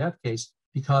SIBTF case,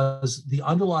 because the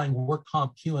underlying work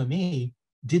comp QME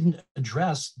didn't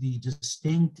address the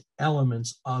distinct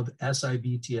elements of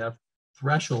SIBTF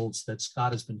thresholds that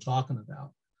Scott has been talking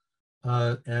about.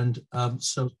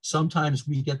 So sometimes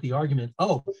we get the argument,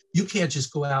 oh, you can't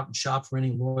just go out and shop for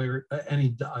any lawyer,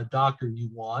 any doctor you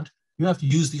want. You have to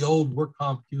use the old work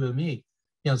comp QME.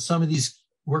 Some of these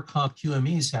work comp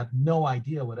QMEs have no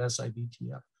idea what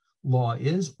SIBTF law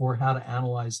is or how to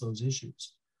analyze those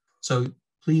issues. So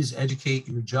please educate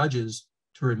your judges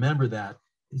to remember that.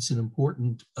 It's an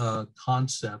important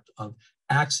concept of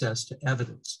access to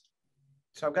evidence.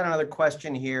 So I've got another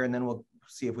question here, and then we'll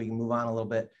see if we can move on a little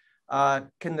bit.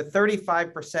 Can the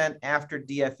 35% after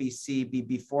DFEC be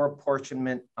before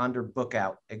apportionment under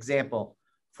bookout? Example,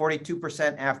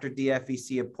 42% after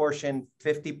DFEC apportion,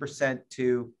 50%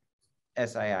 to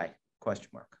SII. question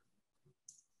mark.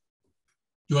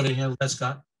 You want to handle that,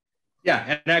 Scott? Yeah,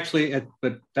 and actually,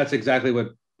 but that's exactly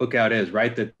what bookout is,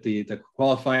 right? That the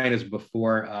qualifying is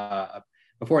before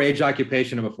age,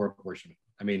 occupation, and before apportionment.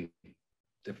 I mean,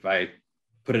 if I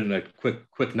put it in a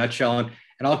quick nutshell, and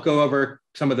I'll go over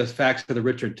some of the facts of the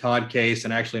Richard Todd case,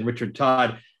 and actually in Richard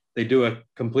Todd, they do a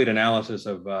complete analysis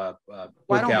of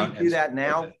why don't we do that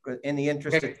now in the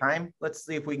interest of time? Let's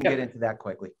see if we can get into that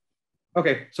quickly.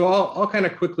 Okay, so I'll kind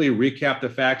of quickly recap the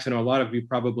facts. I know a lot of you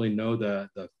probably know the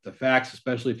facts,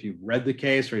 especially if you've read the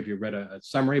case or if you've read a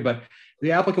summary, but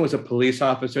the applicant was a police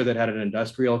officer that had an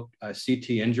industrial CT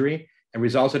injury and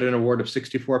resulted in an award of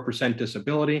 64%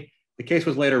 disability. The case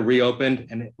was later reopened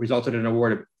and it resulted in an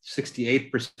award of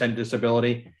 68%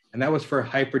 disability, and that was for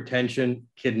hypertension,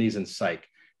 kidneys, and psych.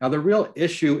 Now, the real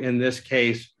issue in this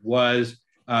case was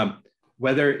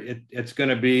whether it's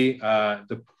going to be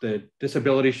the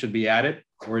disability should be added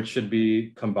or it should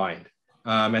be combined.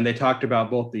 And they talked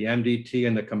about both the MDT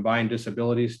and the combined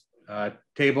disabilities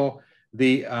table.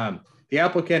 The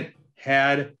applicant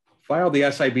had filed the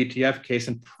SIBTF case,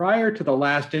 and prior to the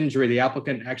last injury, the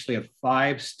applicant actually had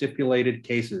 5 stipulated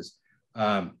cases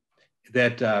but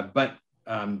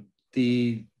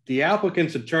the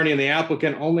applicant's attorney and the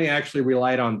applicant only actually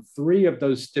relied on 3 of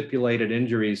those stipulated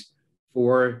injuries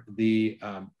for the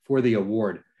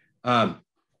award.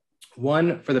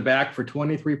 One for the back for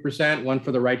 23%, one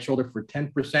for the right shoulder for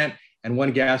 10%, and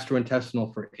one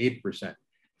gastrointestinal for 8%.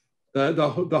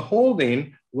 The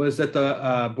holding was that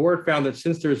the board found that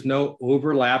since there's no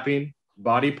overlapping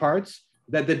body parts,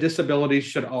 that the disabilities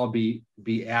should all be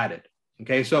added.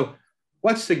 Okay, so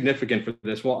what's significant for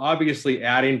this? Well, obviously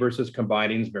adding versus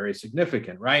combining is very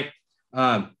significant, right?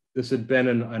 This had been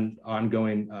an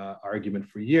ongoing argument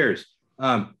for years.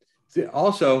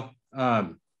 Also,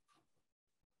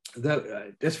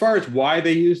 as far as why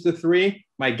they used the 3,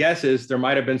 my guess is there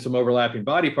might have been some overlapping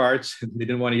body parts. They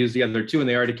didn't want to use the other 2, and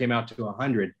they already came out to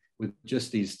 100 with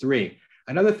just these 3.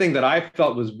 Another thing that I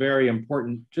felt was very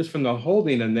important just from the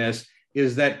holding in this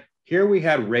is that here we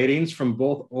had ratings from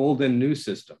both old and new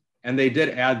system, and they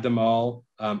did add them all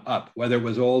up, whether it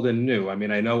was old and new. I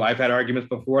mean, I know I've had arguments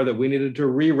before that we needed to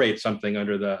re-rate something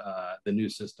under the new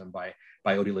system by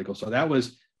OD Legal. So that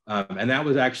was, and that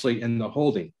was actually in the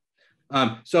holding.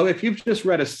 So if you've just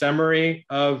read a summary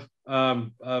of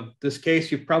this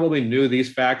case, you probably knew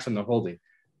these facts in the holding.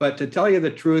 But to tell you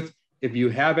the truth, if you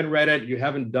haven't read it, you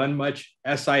haven't done much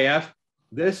SIF,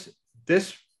 this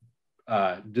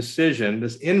decision,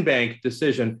 this in-bank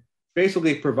decision,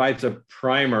 basically provides a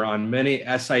primer on many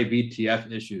SIBTF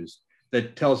issues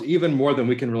that tells even more than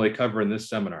we can really cover in this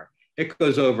seminar. It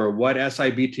goes over what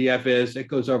SIBTF is. It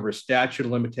goes over statute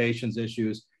of limitations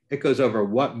issues. It goes over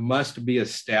what must be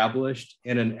established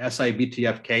in an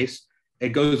SIBTF case. It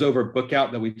goes over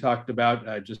bookout that we talked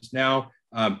about just now.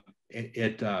 And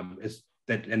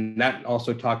that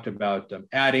also talked about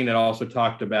adding. It also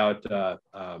talked about the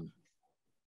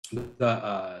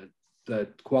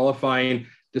qualifying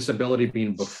disability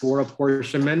being before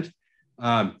apportionment.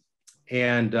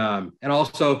 And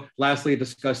also, lastly,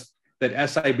 discussed that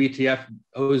SIBTF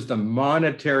owes the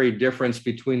monetary difference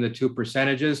between the 2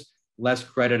 percentages, less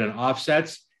credit and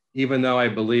offsets, even though I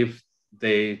believe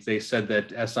they said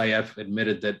that SIF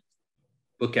admitted that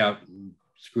bookout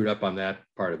screwed up on that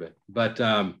part of it. But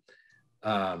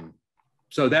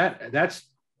so that's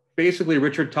basically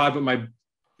Richard Todd. But my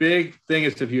big thing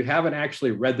is, if you haven't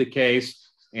actually read the case,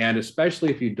 and especially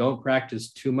if you don't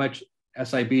practice too much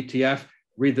SIBTF,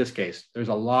 read this case. There's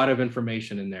a lot of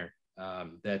information in there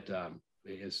that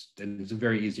is a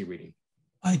very easy reading.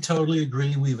 I totally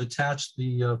agree. We've attached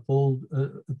the full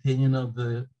opinion of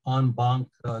the en banc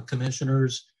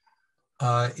commissioners.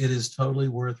 It is totally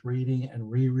worth reading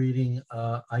and rereading.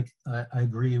 I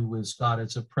agree with Scott.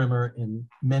 It's a primer in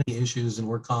many issues in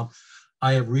work comp.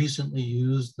 I have recently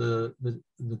used the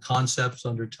concepts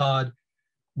under Todd,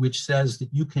 which says that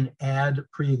you can add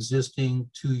pre-existing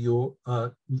to your,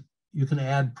 you can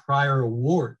add prior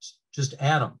awards, just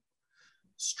add them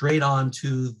straight on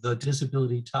to the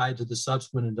disability tied to the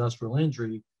subsequent industrial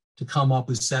injury to come up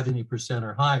with 70%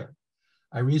 or higher.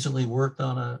 I recently worked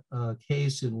on a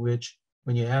case in which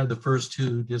when you add the first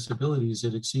 2 disabilities,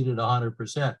 it exceeded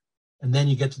 100%. And then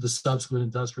you get to the subsequent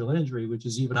industrial injury, which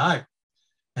is even higher.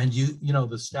 And you know,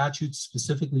 the statute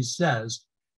specifically says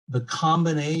the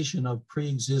combination of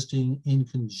pre-existing in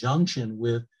conjunction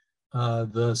with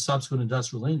the subsequent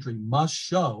industrial injury must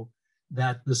show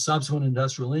that the subsequent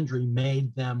industrial injury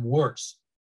made them worse,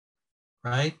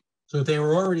 right? So if they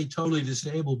were already totally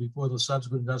disabled before the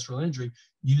subsequent industrial injury,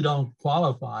 you don't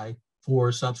qualify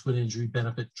for subsequent injury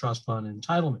benefit trust fund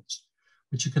entitlements.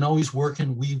 but you can always work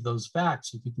and weave those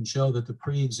facts. If you can show that the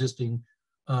pre-existing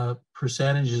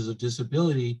percentages of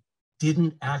disability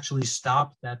didn't actually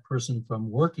stop that person from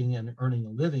working and earning a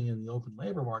living in the open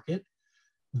labor market,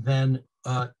 then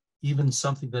even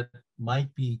something that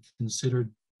might be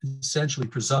considered essentially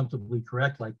presumptively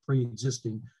correct, like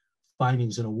pre-existing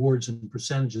findings and awards and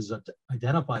percentages that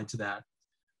identified to that,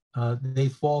 they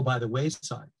fall by the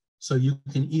wayside. So you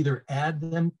can either add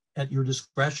them at your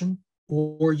discretion,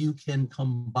 or you can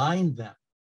combine them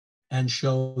and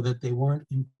show that they weren't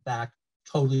in fact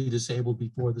totally disabled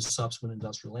before the subsequent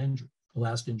industrial injury, the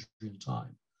last injury in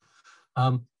time.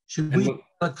 Should we have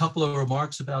a couple of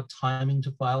remarks about timing to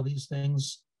file these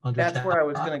things? That's where I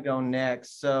was going to go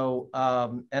next. So,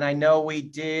 and I know we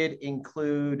did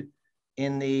include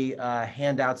in the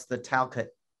handouts the Talcott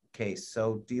case.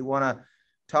 So do you want to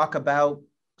talk about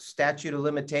statute of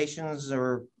limitations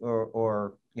or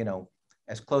you know,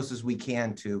 as close as we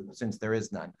can to, since there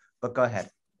is none, but go ahead.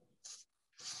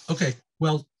 Okay,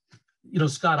 well, you know,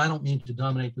 Scott, I don't mean to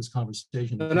dominate this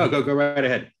conversation. No, go right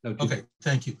ahead. No, okay,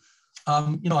 thank you.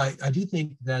 You know, I do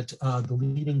think that the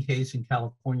leading case in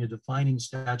California defining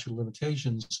statute of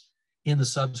limitations in the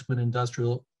subsequent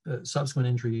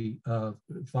injury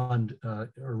fund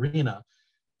arena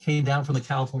came down from the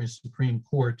California Supreme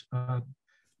Court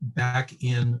back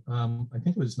in, I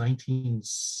think it was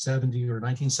 1970 or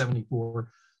 1974,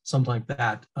 something like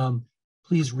that.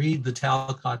 Please read the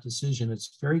Talcott decision.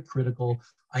 It's very critical.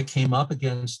 I came up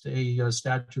against a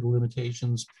statute of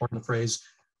limitations, pardon the phrase,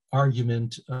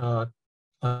 argument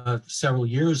several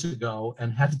years ago,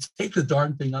 and had to take the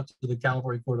darn thing up to the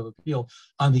California Court of Appeal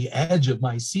on the edge of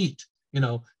my seat, you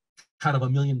know, kind of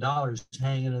 $1 million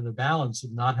hanging in the balance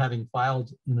of not having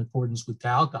filed in accordance with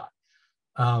Talcott.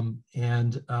 You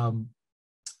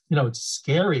know, it's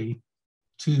scary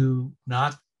to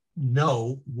not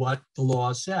know what the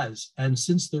law says. And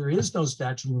since there is no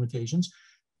statute of limitations,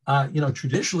 you know,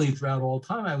 traditionally throughout all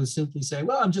time, I would simply say,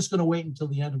 well, I'm just going to wait until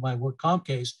the end of my work comp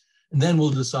case, and then we'll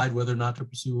decide whether or not to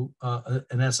pursue an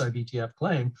SIBTF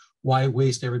claim. Why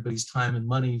waste everybody's time and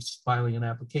money filing an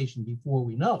application before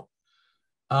we know?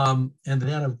 And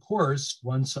then, of course,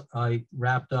 once I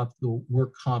wrapped up the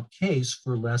work comp case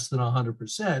for less than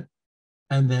 100%,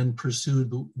 and then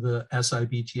pursued the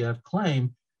SIBTF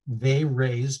claim, they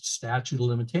raised statute of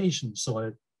limitations.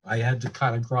 So I had to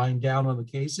kind of grind down on the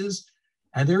cases,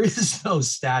 and there is no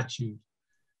statute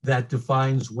that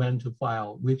defines when to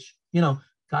file, which, you know,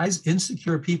 guys,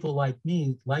 insecure people like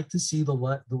me like to see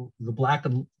the black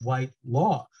and white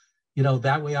law. You know,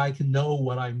 that way I can know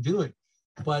what I'm doing.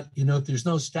 But, you know, if there's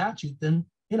no statute, then,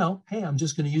 you know, hey, I'm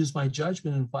just going to use my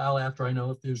judgment and file after I know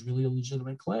if there's really a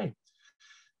legitimate claim.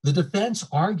 The defense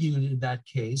argued in that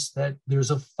case that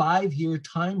there's a 5-year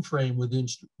time frame within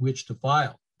which to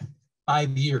file,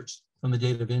 5 years from the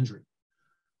date of injury.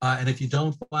 And if you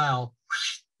don't file,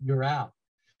 you're out.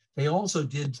 They also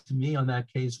did to me on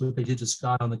that case what they did to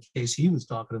Scott on the case he was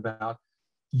talking about.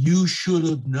 You should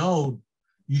have known.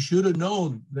 You should have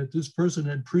known that this person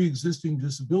had pre-existing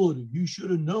disability. You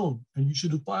should have known, and you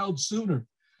should have filed sooner.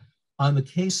 On the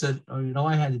case that you know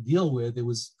I had to deal with, it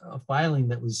was a filing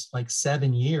that was like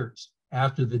 7 years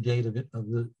after the date of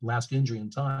the last injury in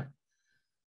time.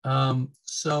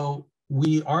 So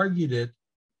we argued it.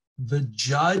 The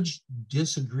judge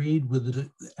disagreed with the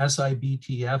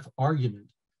SIBTF argument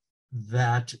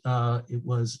that it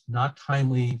was not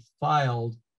timely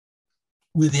filed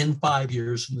within 5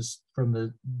 years from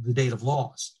the date of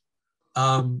loss.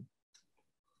 And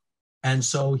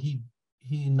so he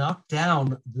knocked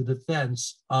down the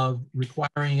defense of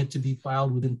requiring it to be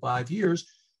filed within 5 years,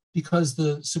 because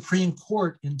the Supreme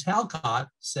Court in Talcott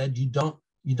said you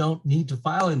don't need to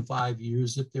file in 5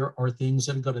 years if there are things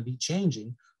that are going to be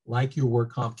changing, like your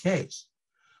work comp case.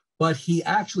 But he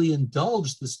actually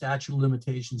indulged the statute of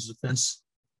limitations defense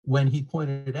when he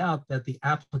pointed out that the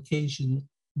application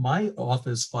my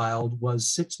office filed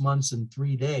was 6 months and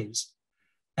 3 days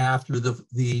after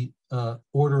the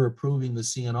order approving the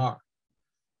CNR.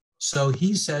 So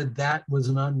he said that was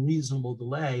an unreasonable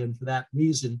delay, and for that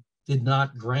reason did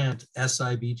not grant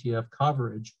SIBTF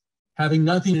coverage, having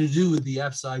nothing to do with the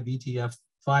SIBTF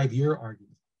 5-year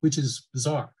argument, which is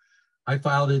bizarre. I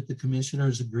filed it, the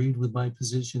commissioners agreed with my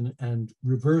position and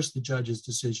reversed the judge's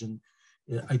decision.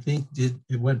 I think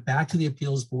it went back to the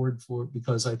appeals board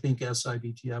because I think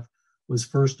SIBTF was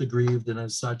first aggrieved, and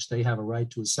as such, they have a right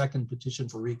to a second petition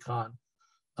for recon.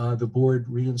 The board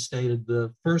reinstated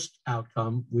the first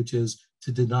outcome, which is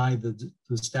to deny the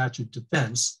statute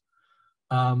defense,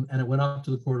 and it went up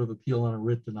to the Court of Appeal on a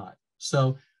writ denied.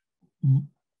 So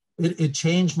it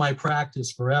changed my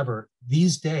practice forever.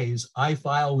 These days, I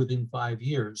file within 5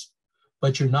 years,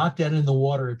 but you're not dead in the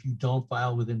water if you don't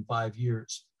file within 5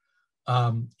 years.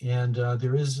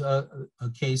 There is a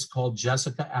case called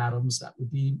Jessica Adams. That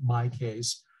would be my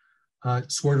case.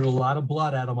 Squirted a lot of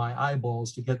blood out of my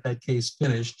eyeballs to get that case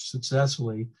finished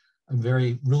successfully. I'm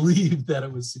very relieved that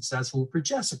it was successful for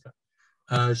Jessica.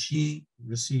 She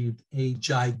received a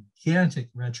gigantic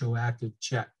retroactive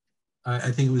check.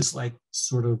 I think it was like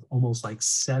sort of almost like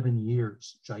 7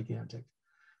 years, gigantic.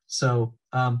 So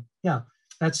yeah,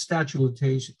 that's statute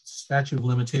of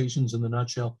limitations in the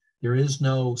nutshell. There is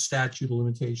no statute of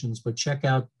limitations, but check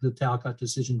out the Talcott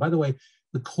decision. By the way,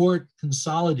 the court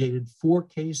consolidated 4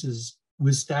 cases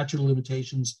with statute of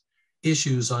limitations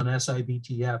issues on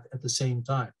SIBTF at the same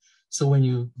time. So when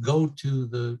you go to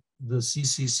the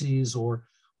CCCs or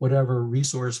whatever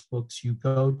resource books you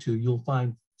go to, you'll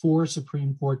find 4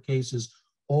 Supreme Court cases,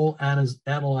 all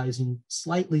analyzing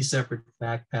slightly separate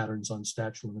fact patterns on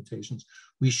statute of limitations.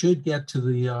 We should get to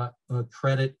the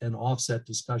credit and offset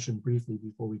discussion briefly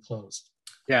before we close.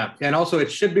 Yeah, and also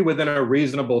it should be within a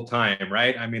reasonable time,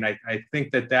 right? I mean, I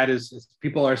think that is,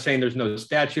 people are saying there's no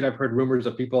statute. I've heard rumors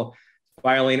of people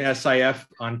filing SIF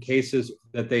on cases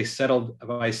that they settled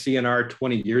by CNR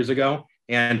 20 years ago.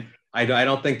 And I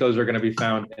don't think those are going to be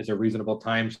found as a reasonable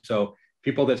time. So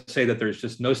people that say that there's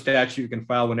just no statute, you can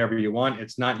file whenever you want.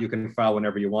 It's not, you can file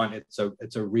whenever you want.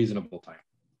 It's a reasonable time.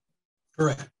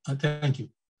 Correct. Thank you.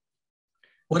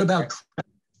 What about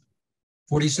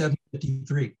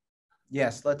 4753?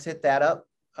 Yes, let's hit that up.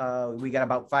 We got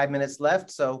about 5 minutes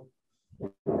left. So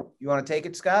you want to take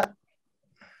it, Scott?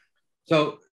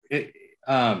 So,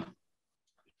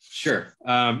 sure.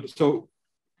 So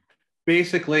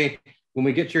basically, when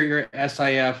we get your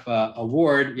SIF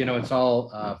award, you know, it's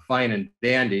all fine and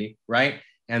dandy, right?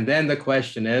 And then the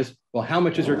question is, well, how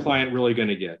much is your client really going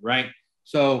to get, right?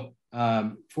 So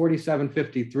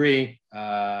 4753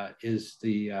 is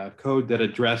the code that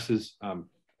addresses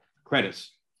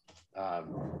credits.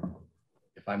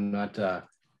 If I'm not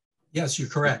yes, you're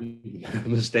correct.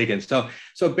 mistaken. So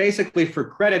basically for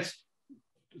credits,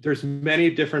 there's many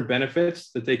different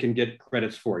benefits that they can get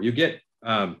credits for. You get,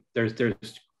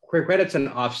 there's credits and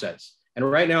offsets. And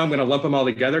right now I'm going to lump them all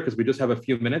together because we just have a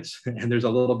few minutes and there's a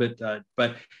little bit,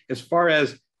 but as far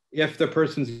as if the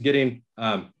person's getting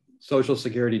Social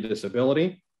Security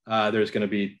disability, there's going to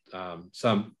be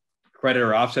some credit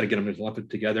or offset. Again, I'm going to lump it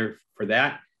together for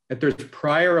that. If there's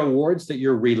prior awards that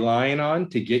you're relying on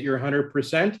to get your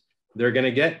 100%, they're going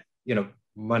to get, you know,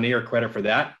 money or credit for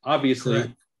that. Obviously,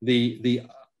 correct. The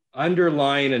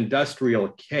underlying industrial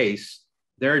case,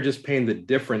 they're just paying the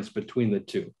difference between the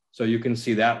two. So you can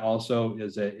see that also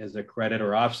as a credit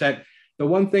or offset. The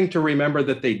one thing to remember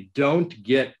that they don't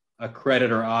get a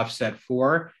credit or offset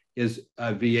for is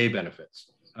VA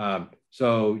benefits.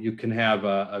 So you can have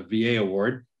a VA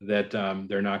award that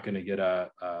they're not going to get a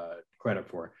credit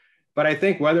for. But I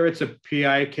think whether it's a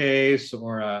PI case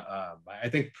or I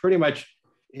think pretty much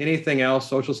anything else,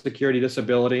 Social Security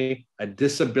disability, a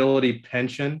disability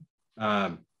pension,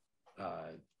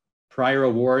 prior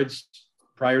awards,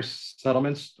 prior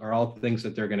settlements are all things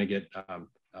that they're going to get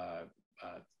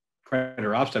credit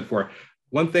or offset for.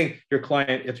 One thing,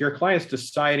 if your client's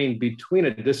deciding between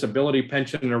a disability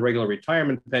pension and a regular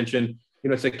retirement pension, you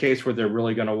know, it's a case where they're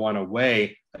really going to want to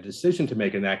weigh a decision to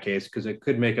make in that case because it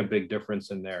could make a big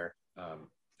difference in their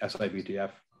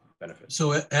SIBTF benefits.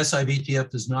 So SIBTF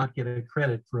does not get a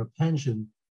credit for a pension.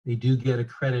 They do get a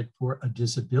credit for a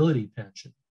disability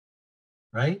pension,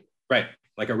 right? Right.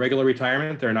 Like a regular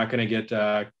retirement, they're not going to get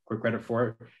credit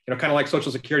for, you know, kind of like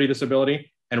Social Security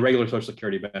disability and regular Social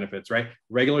Security benefits, right?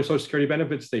 Regular Social Security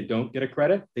benefits, they don't get a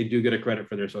credit. They do get a credit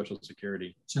for their Social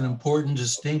Security. It's an important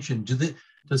distinction.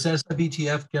 Does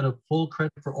SIBTF get a full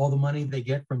credit for all the money they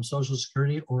get from Social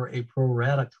Security or a pro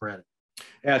rata credit?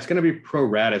 Yeah, it's going to be pro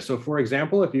rata. So for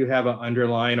example, if you have an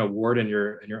underlying award in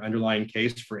your underlying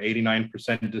case for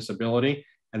 89% disability,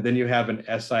 and then you have an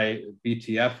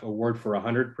SIBTF award for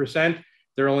 100%,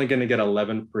 they're only going to get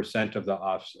 11% of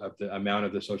the amount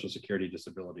of the Social Security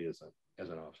disability as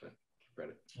an offset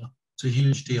credit. Yeah, it's a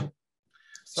huge deal.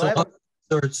 So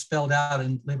it's spelled out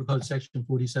in Labor Code Section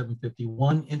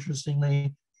 4751,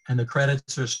 interestingly, and the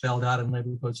credits are spelled out in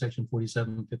Labor Code Section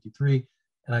 4753.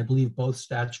 And I believe both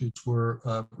statutes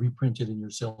were reprinted in your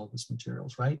syllabus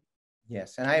materials, right?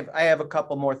 Yes, and I have a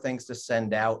couple more things to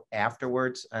send out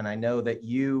afterwards. And I know that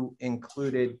you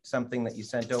included something that you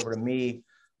sent over to me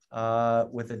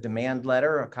with a demand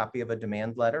letter, a copy of a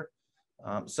demand letter.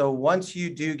 So once you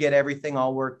do get everything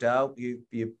all worked out, you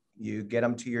get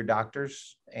them to your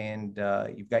doctors and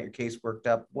you've got your case worked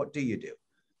up. What do you do?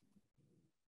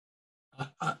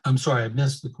 I'm sorry, I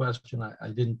missed the question. I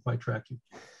didn't quite track you.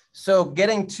 So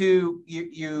getting to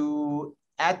you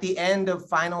at the end of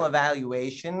final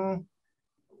evaluation,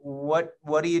 what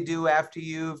do you do after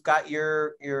you've got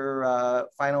your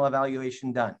final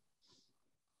evaluation done?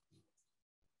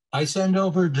 I send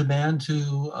over demand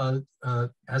to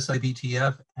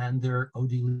SIBTF and their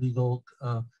OD legal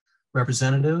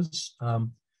representatives.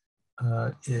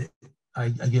 I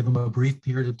give them a brief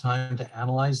period of time to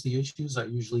analyze the issues. I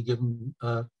usually give them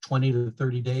 20 to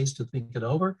 30 days to think it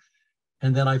over.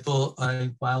 And then I file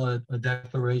a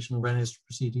declaration of readiness to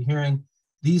proceed to hearing.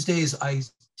 These days, I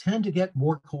tend to get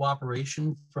more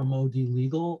cooperation from OD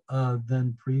legal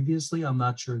than previously. I'm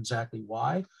not sure exactly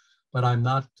why, but I'm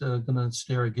not going to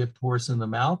stare a gift horse in the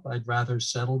mouth. I'd rather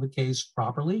settle the case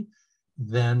properly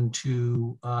than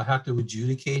to have to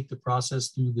adjudicate the process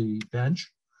through the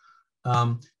bench.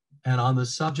 And on the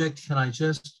subject, can I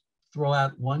just throw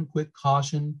out one quick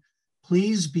caution?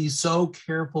 Please be so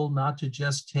careful not to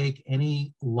just take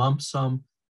any lump sum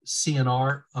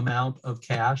CNR amount of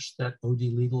cash that OD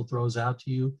Legal throws out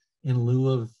to you in lieu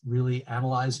of really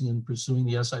analyzing and pursuing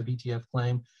the SIBTF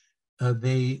claim.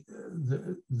 The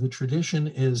tradition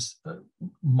is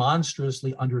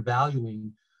monstrously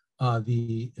undervaluing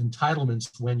the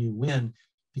entitlements when you win,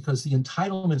 because the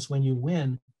entitlements when you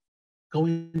win go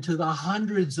into the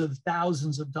hundreds of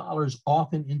thousands of dollars,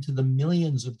 often into the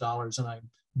millions of dollars, and I'm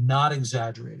not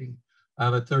exaggerating. I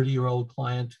have a 30-year-old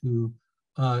client who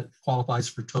qualifies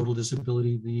for total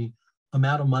disability. The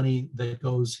amount of money that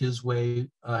goes his way,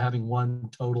 having won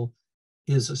total,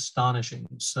 is astonishing.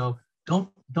 So don't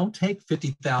take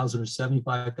 $50,000 or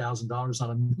 $75,000 on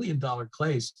a $1 million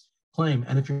claim.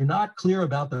 And if you're not clear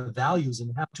about the values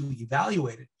and have to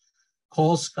evaluate it,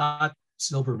 call Scott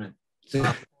Silverman.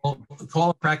 Call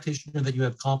a practitioner that you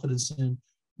have confidence in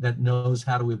that knows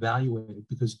how to evaluate it,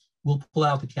 because we'll pull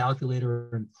out the calculator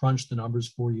and crunch the numbers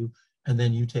for you, and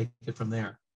then you take it from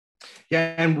there.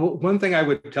 Yeah, and one thing I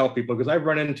would tell people, because I've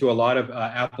run into a lot of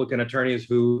applicant attorneys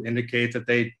who indicate that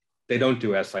they don't do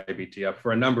SIBTF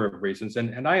for a number of reasons,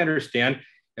 and I understand.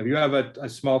 If you have a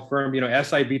small firm,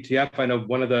 SIBTF, I know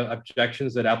one of the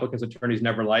objections that applicants attorneys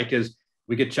never like is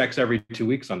we get checks every 2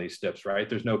 weeks on these STIPs, right?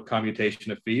 There's no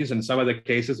commutation of fees, and some of the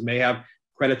cases may have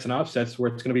credits and offsets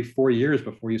where it's going to be 4 years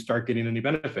before you start getting any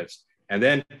benefits. And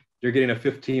then you're getting a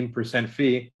 15%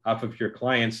 fee off of your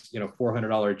client's,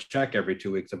 $400 check every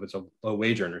 2 weeks if it's a low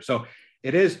wage earner. So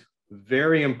it is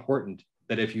very important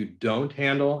that if you don't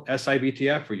handle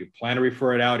SIBTF, or you plan to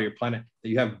refer it out, or you plan that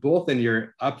you have both in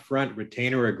your upfront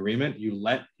retainer agreement, you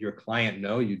let your client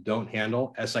know you don't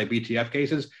handle SIBTF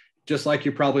cases, just like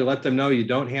you probably let them know you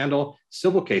don't handle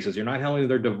civil cases. You're not handling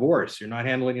their divorce. You're not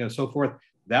handling, so forth.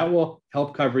 That will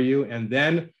help cover you. And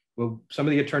then some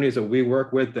of the attorneys that we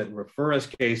work with that refer us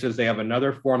cases, they have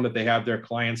another form that they have their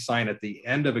clients sign at the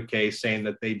end of a case saying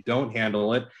that they don't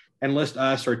handle it, and list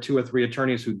us or 2 or 3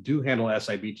 attorneys who do handle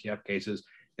SIBTF cases,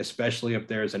 especially if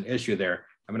there's an issue there.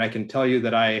 I mean, I can tell you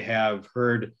that I have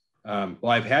heard,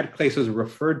 I've had cases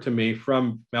referred to me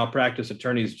from malpractice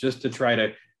attorneys just to try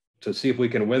to see if we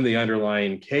can win the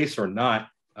underlying case or not,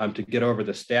 to get over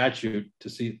the statute, to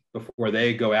see before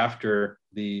they go after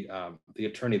the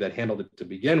attorney that handled it to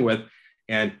begin with.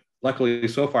 And luckily,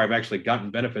 so far, I've actually gotten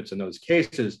benefits in those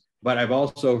cases. But I've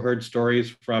also heard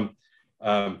stories from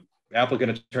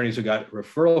applicant attorneys who got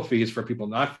referral fees for people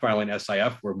not filing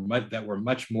SIF that were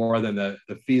much more than the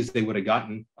fees they would have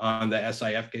gotten on the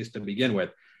SIF case to begin with.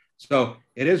 So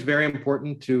it is very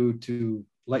important to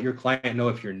let your client know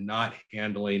if you're not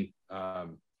handling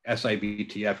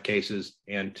SIBTF cases,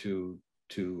 and to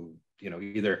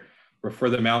either refer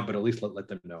them out, but at least let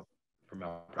them know.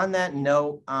 On that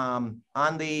note,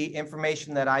 on the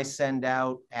information that I send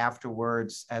out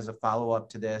afterwards as a follow-up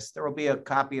to this, there will be a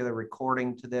copy of the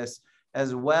recording to this,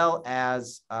 as well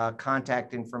as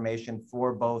contact information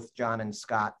for both John and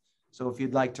Scott. So if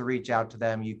you'd like to reach out to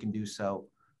them, you can do so.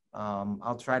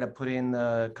 I'll try to put in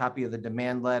the copy of the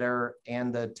demand letter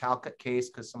and the Talcott case,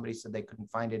 because somebody said they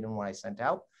couldn't find it in what I sent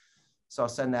out. So I'll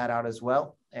send that out as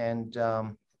well. And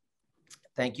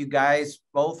thank you guys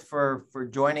both for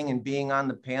joining and being on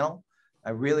the panel. I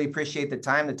really appreciate the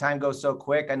time. The time goes so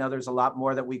quick. I know there's a lot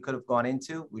more that we could have gone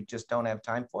into. We just don't have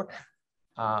time for.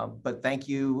 But thank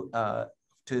you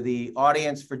to the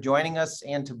audience for joining us,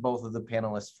 and to both of the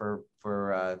panelists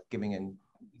for giving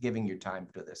your time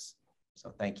to this.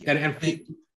 So thank you. And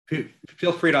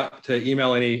feel free to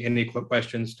email any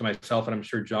questions to myself, and I'm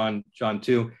sure John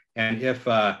too. And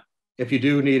if you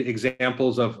do need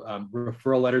examples of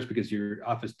referral letters because your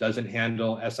office doesn't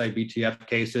handle SIBTF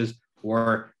cases,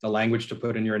 or the language to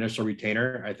put in your initial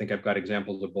retainer, I think I've got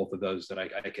examples of both of those that I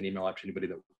can email out to anybody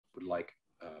that would like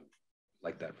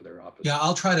like that for their office. Yeah,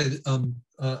 I'll try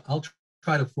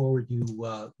to forward you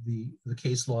the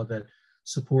case law that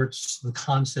supports the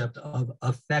concept of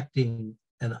affecting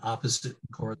an opposite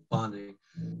and corresponding,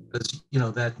 because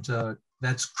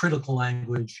that's critical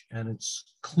language, and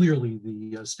it's clearly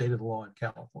the state of the law in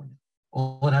California.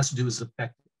 All it has to do is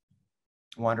affect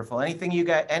it. Wonderful. Anything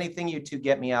you two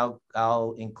get me,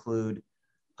 I'll include.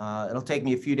 It'll take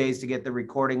me a few days to get the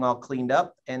recording all cleaned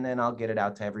up, and then I'll get it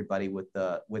out to everybody with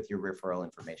your referral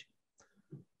information.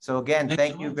 So again,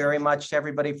 thank you very much to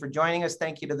everybody for joining us.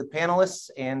 Thank you to the panelists,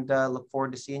 and look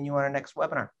forward to seeing you on our next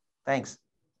webinar. Thanks.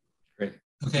 Great.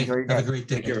 Okay. Have a great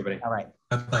day. Thank you, everybody. All right.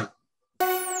 Bye-bye.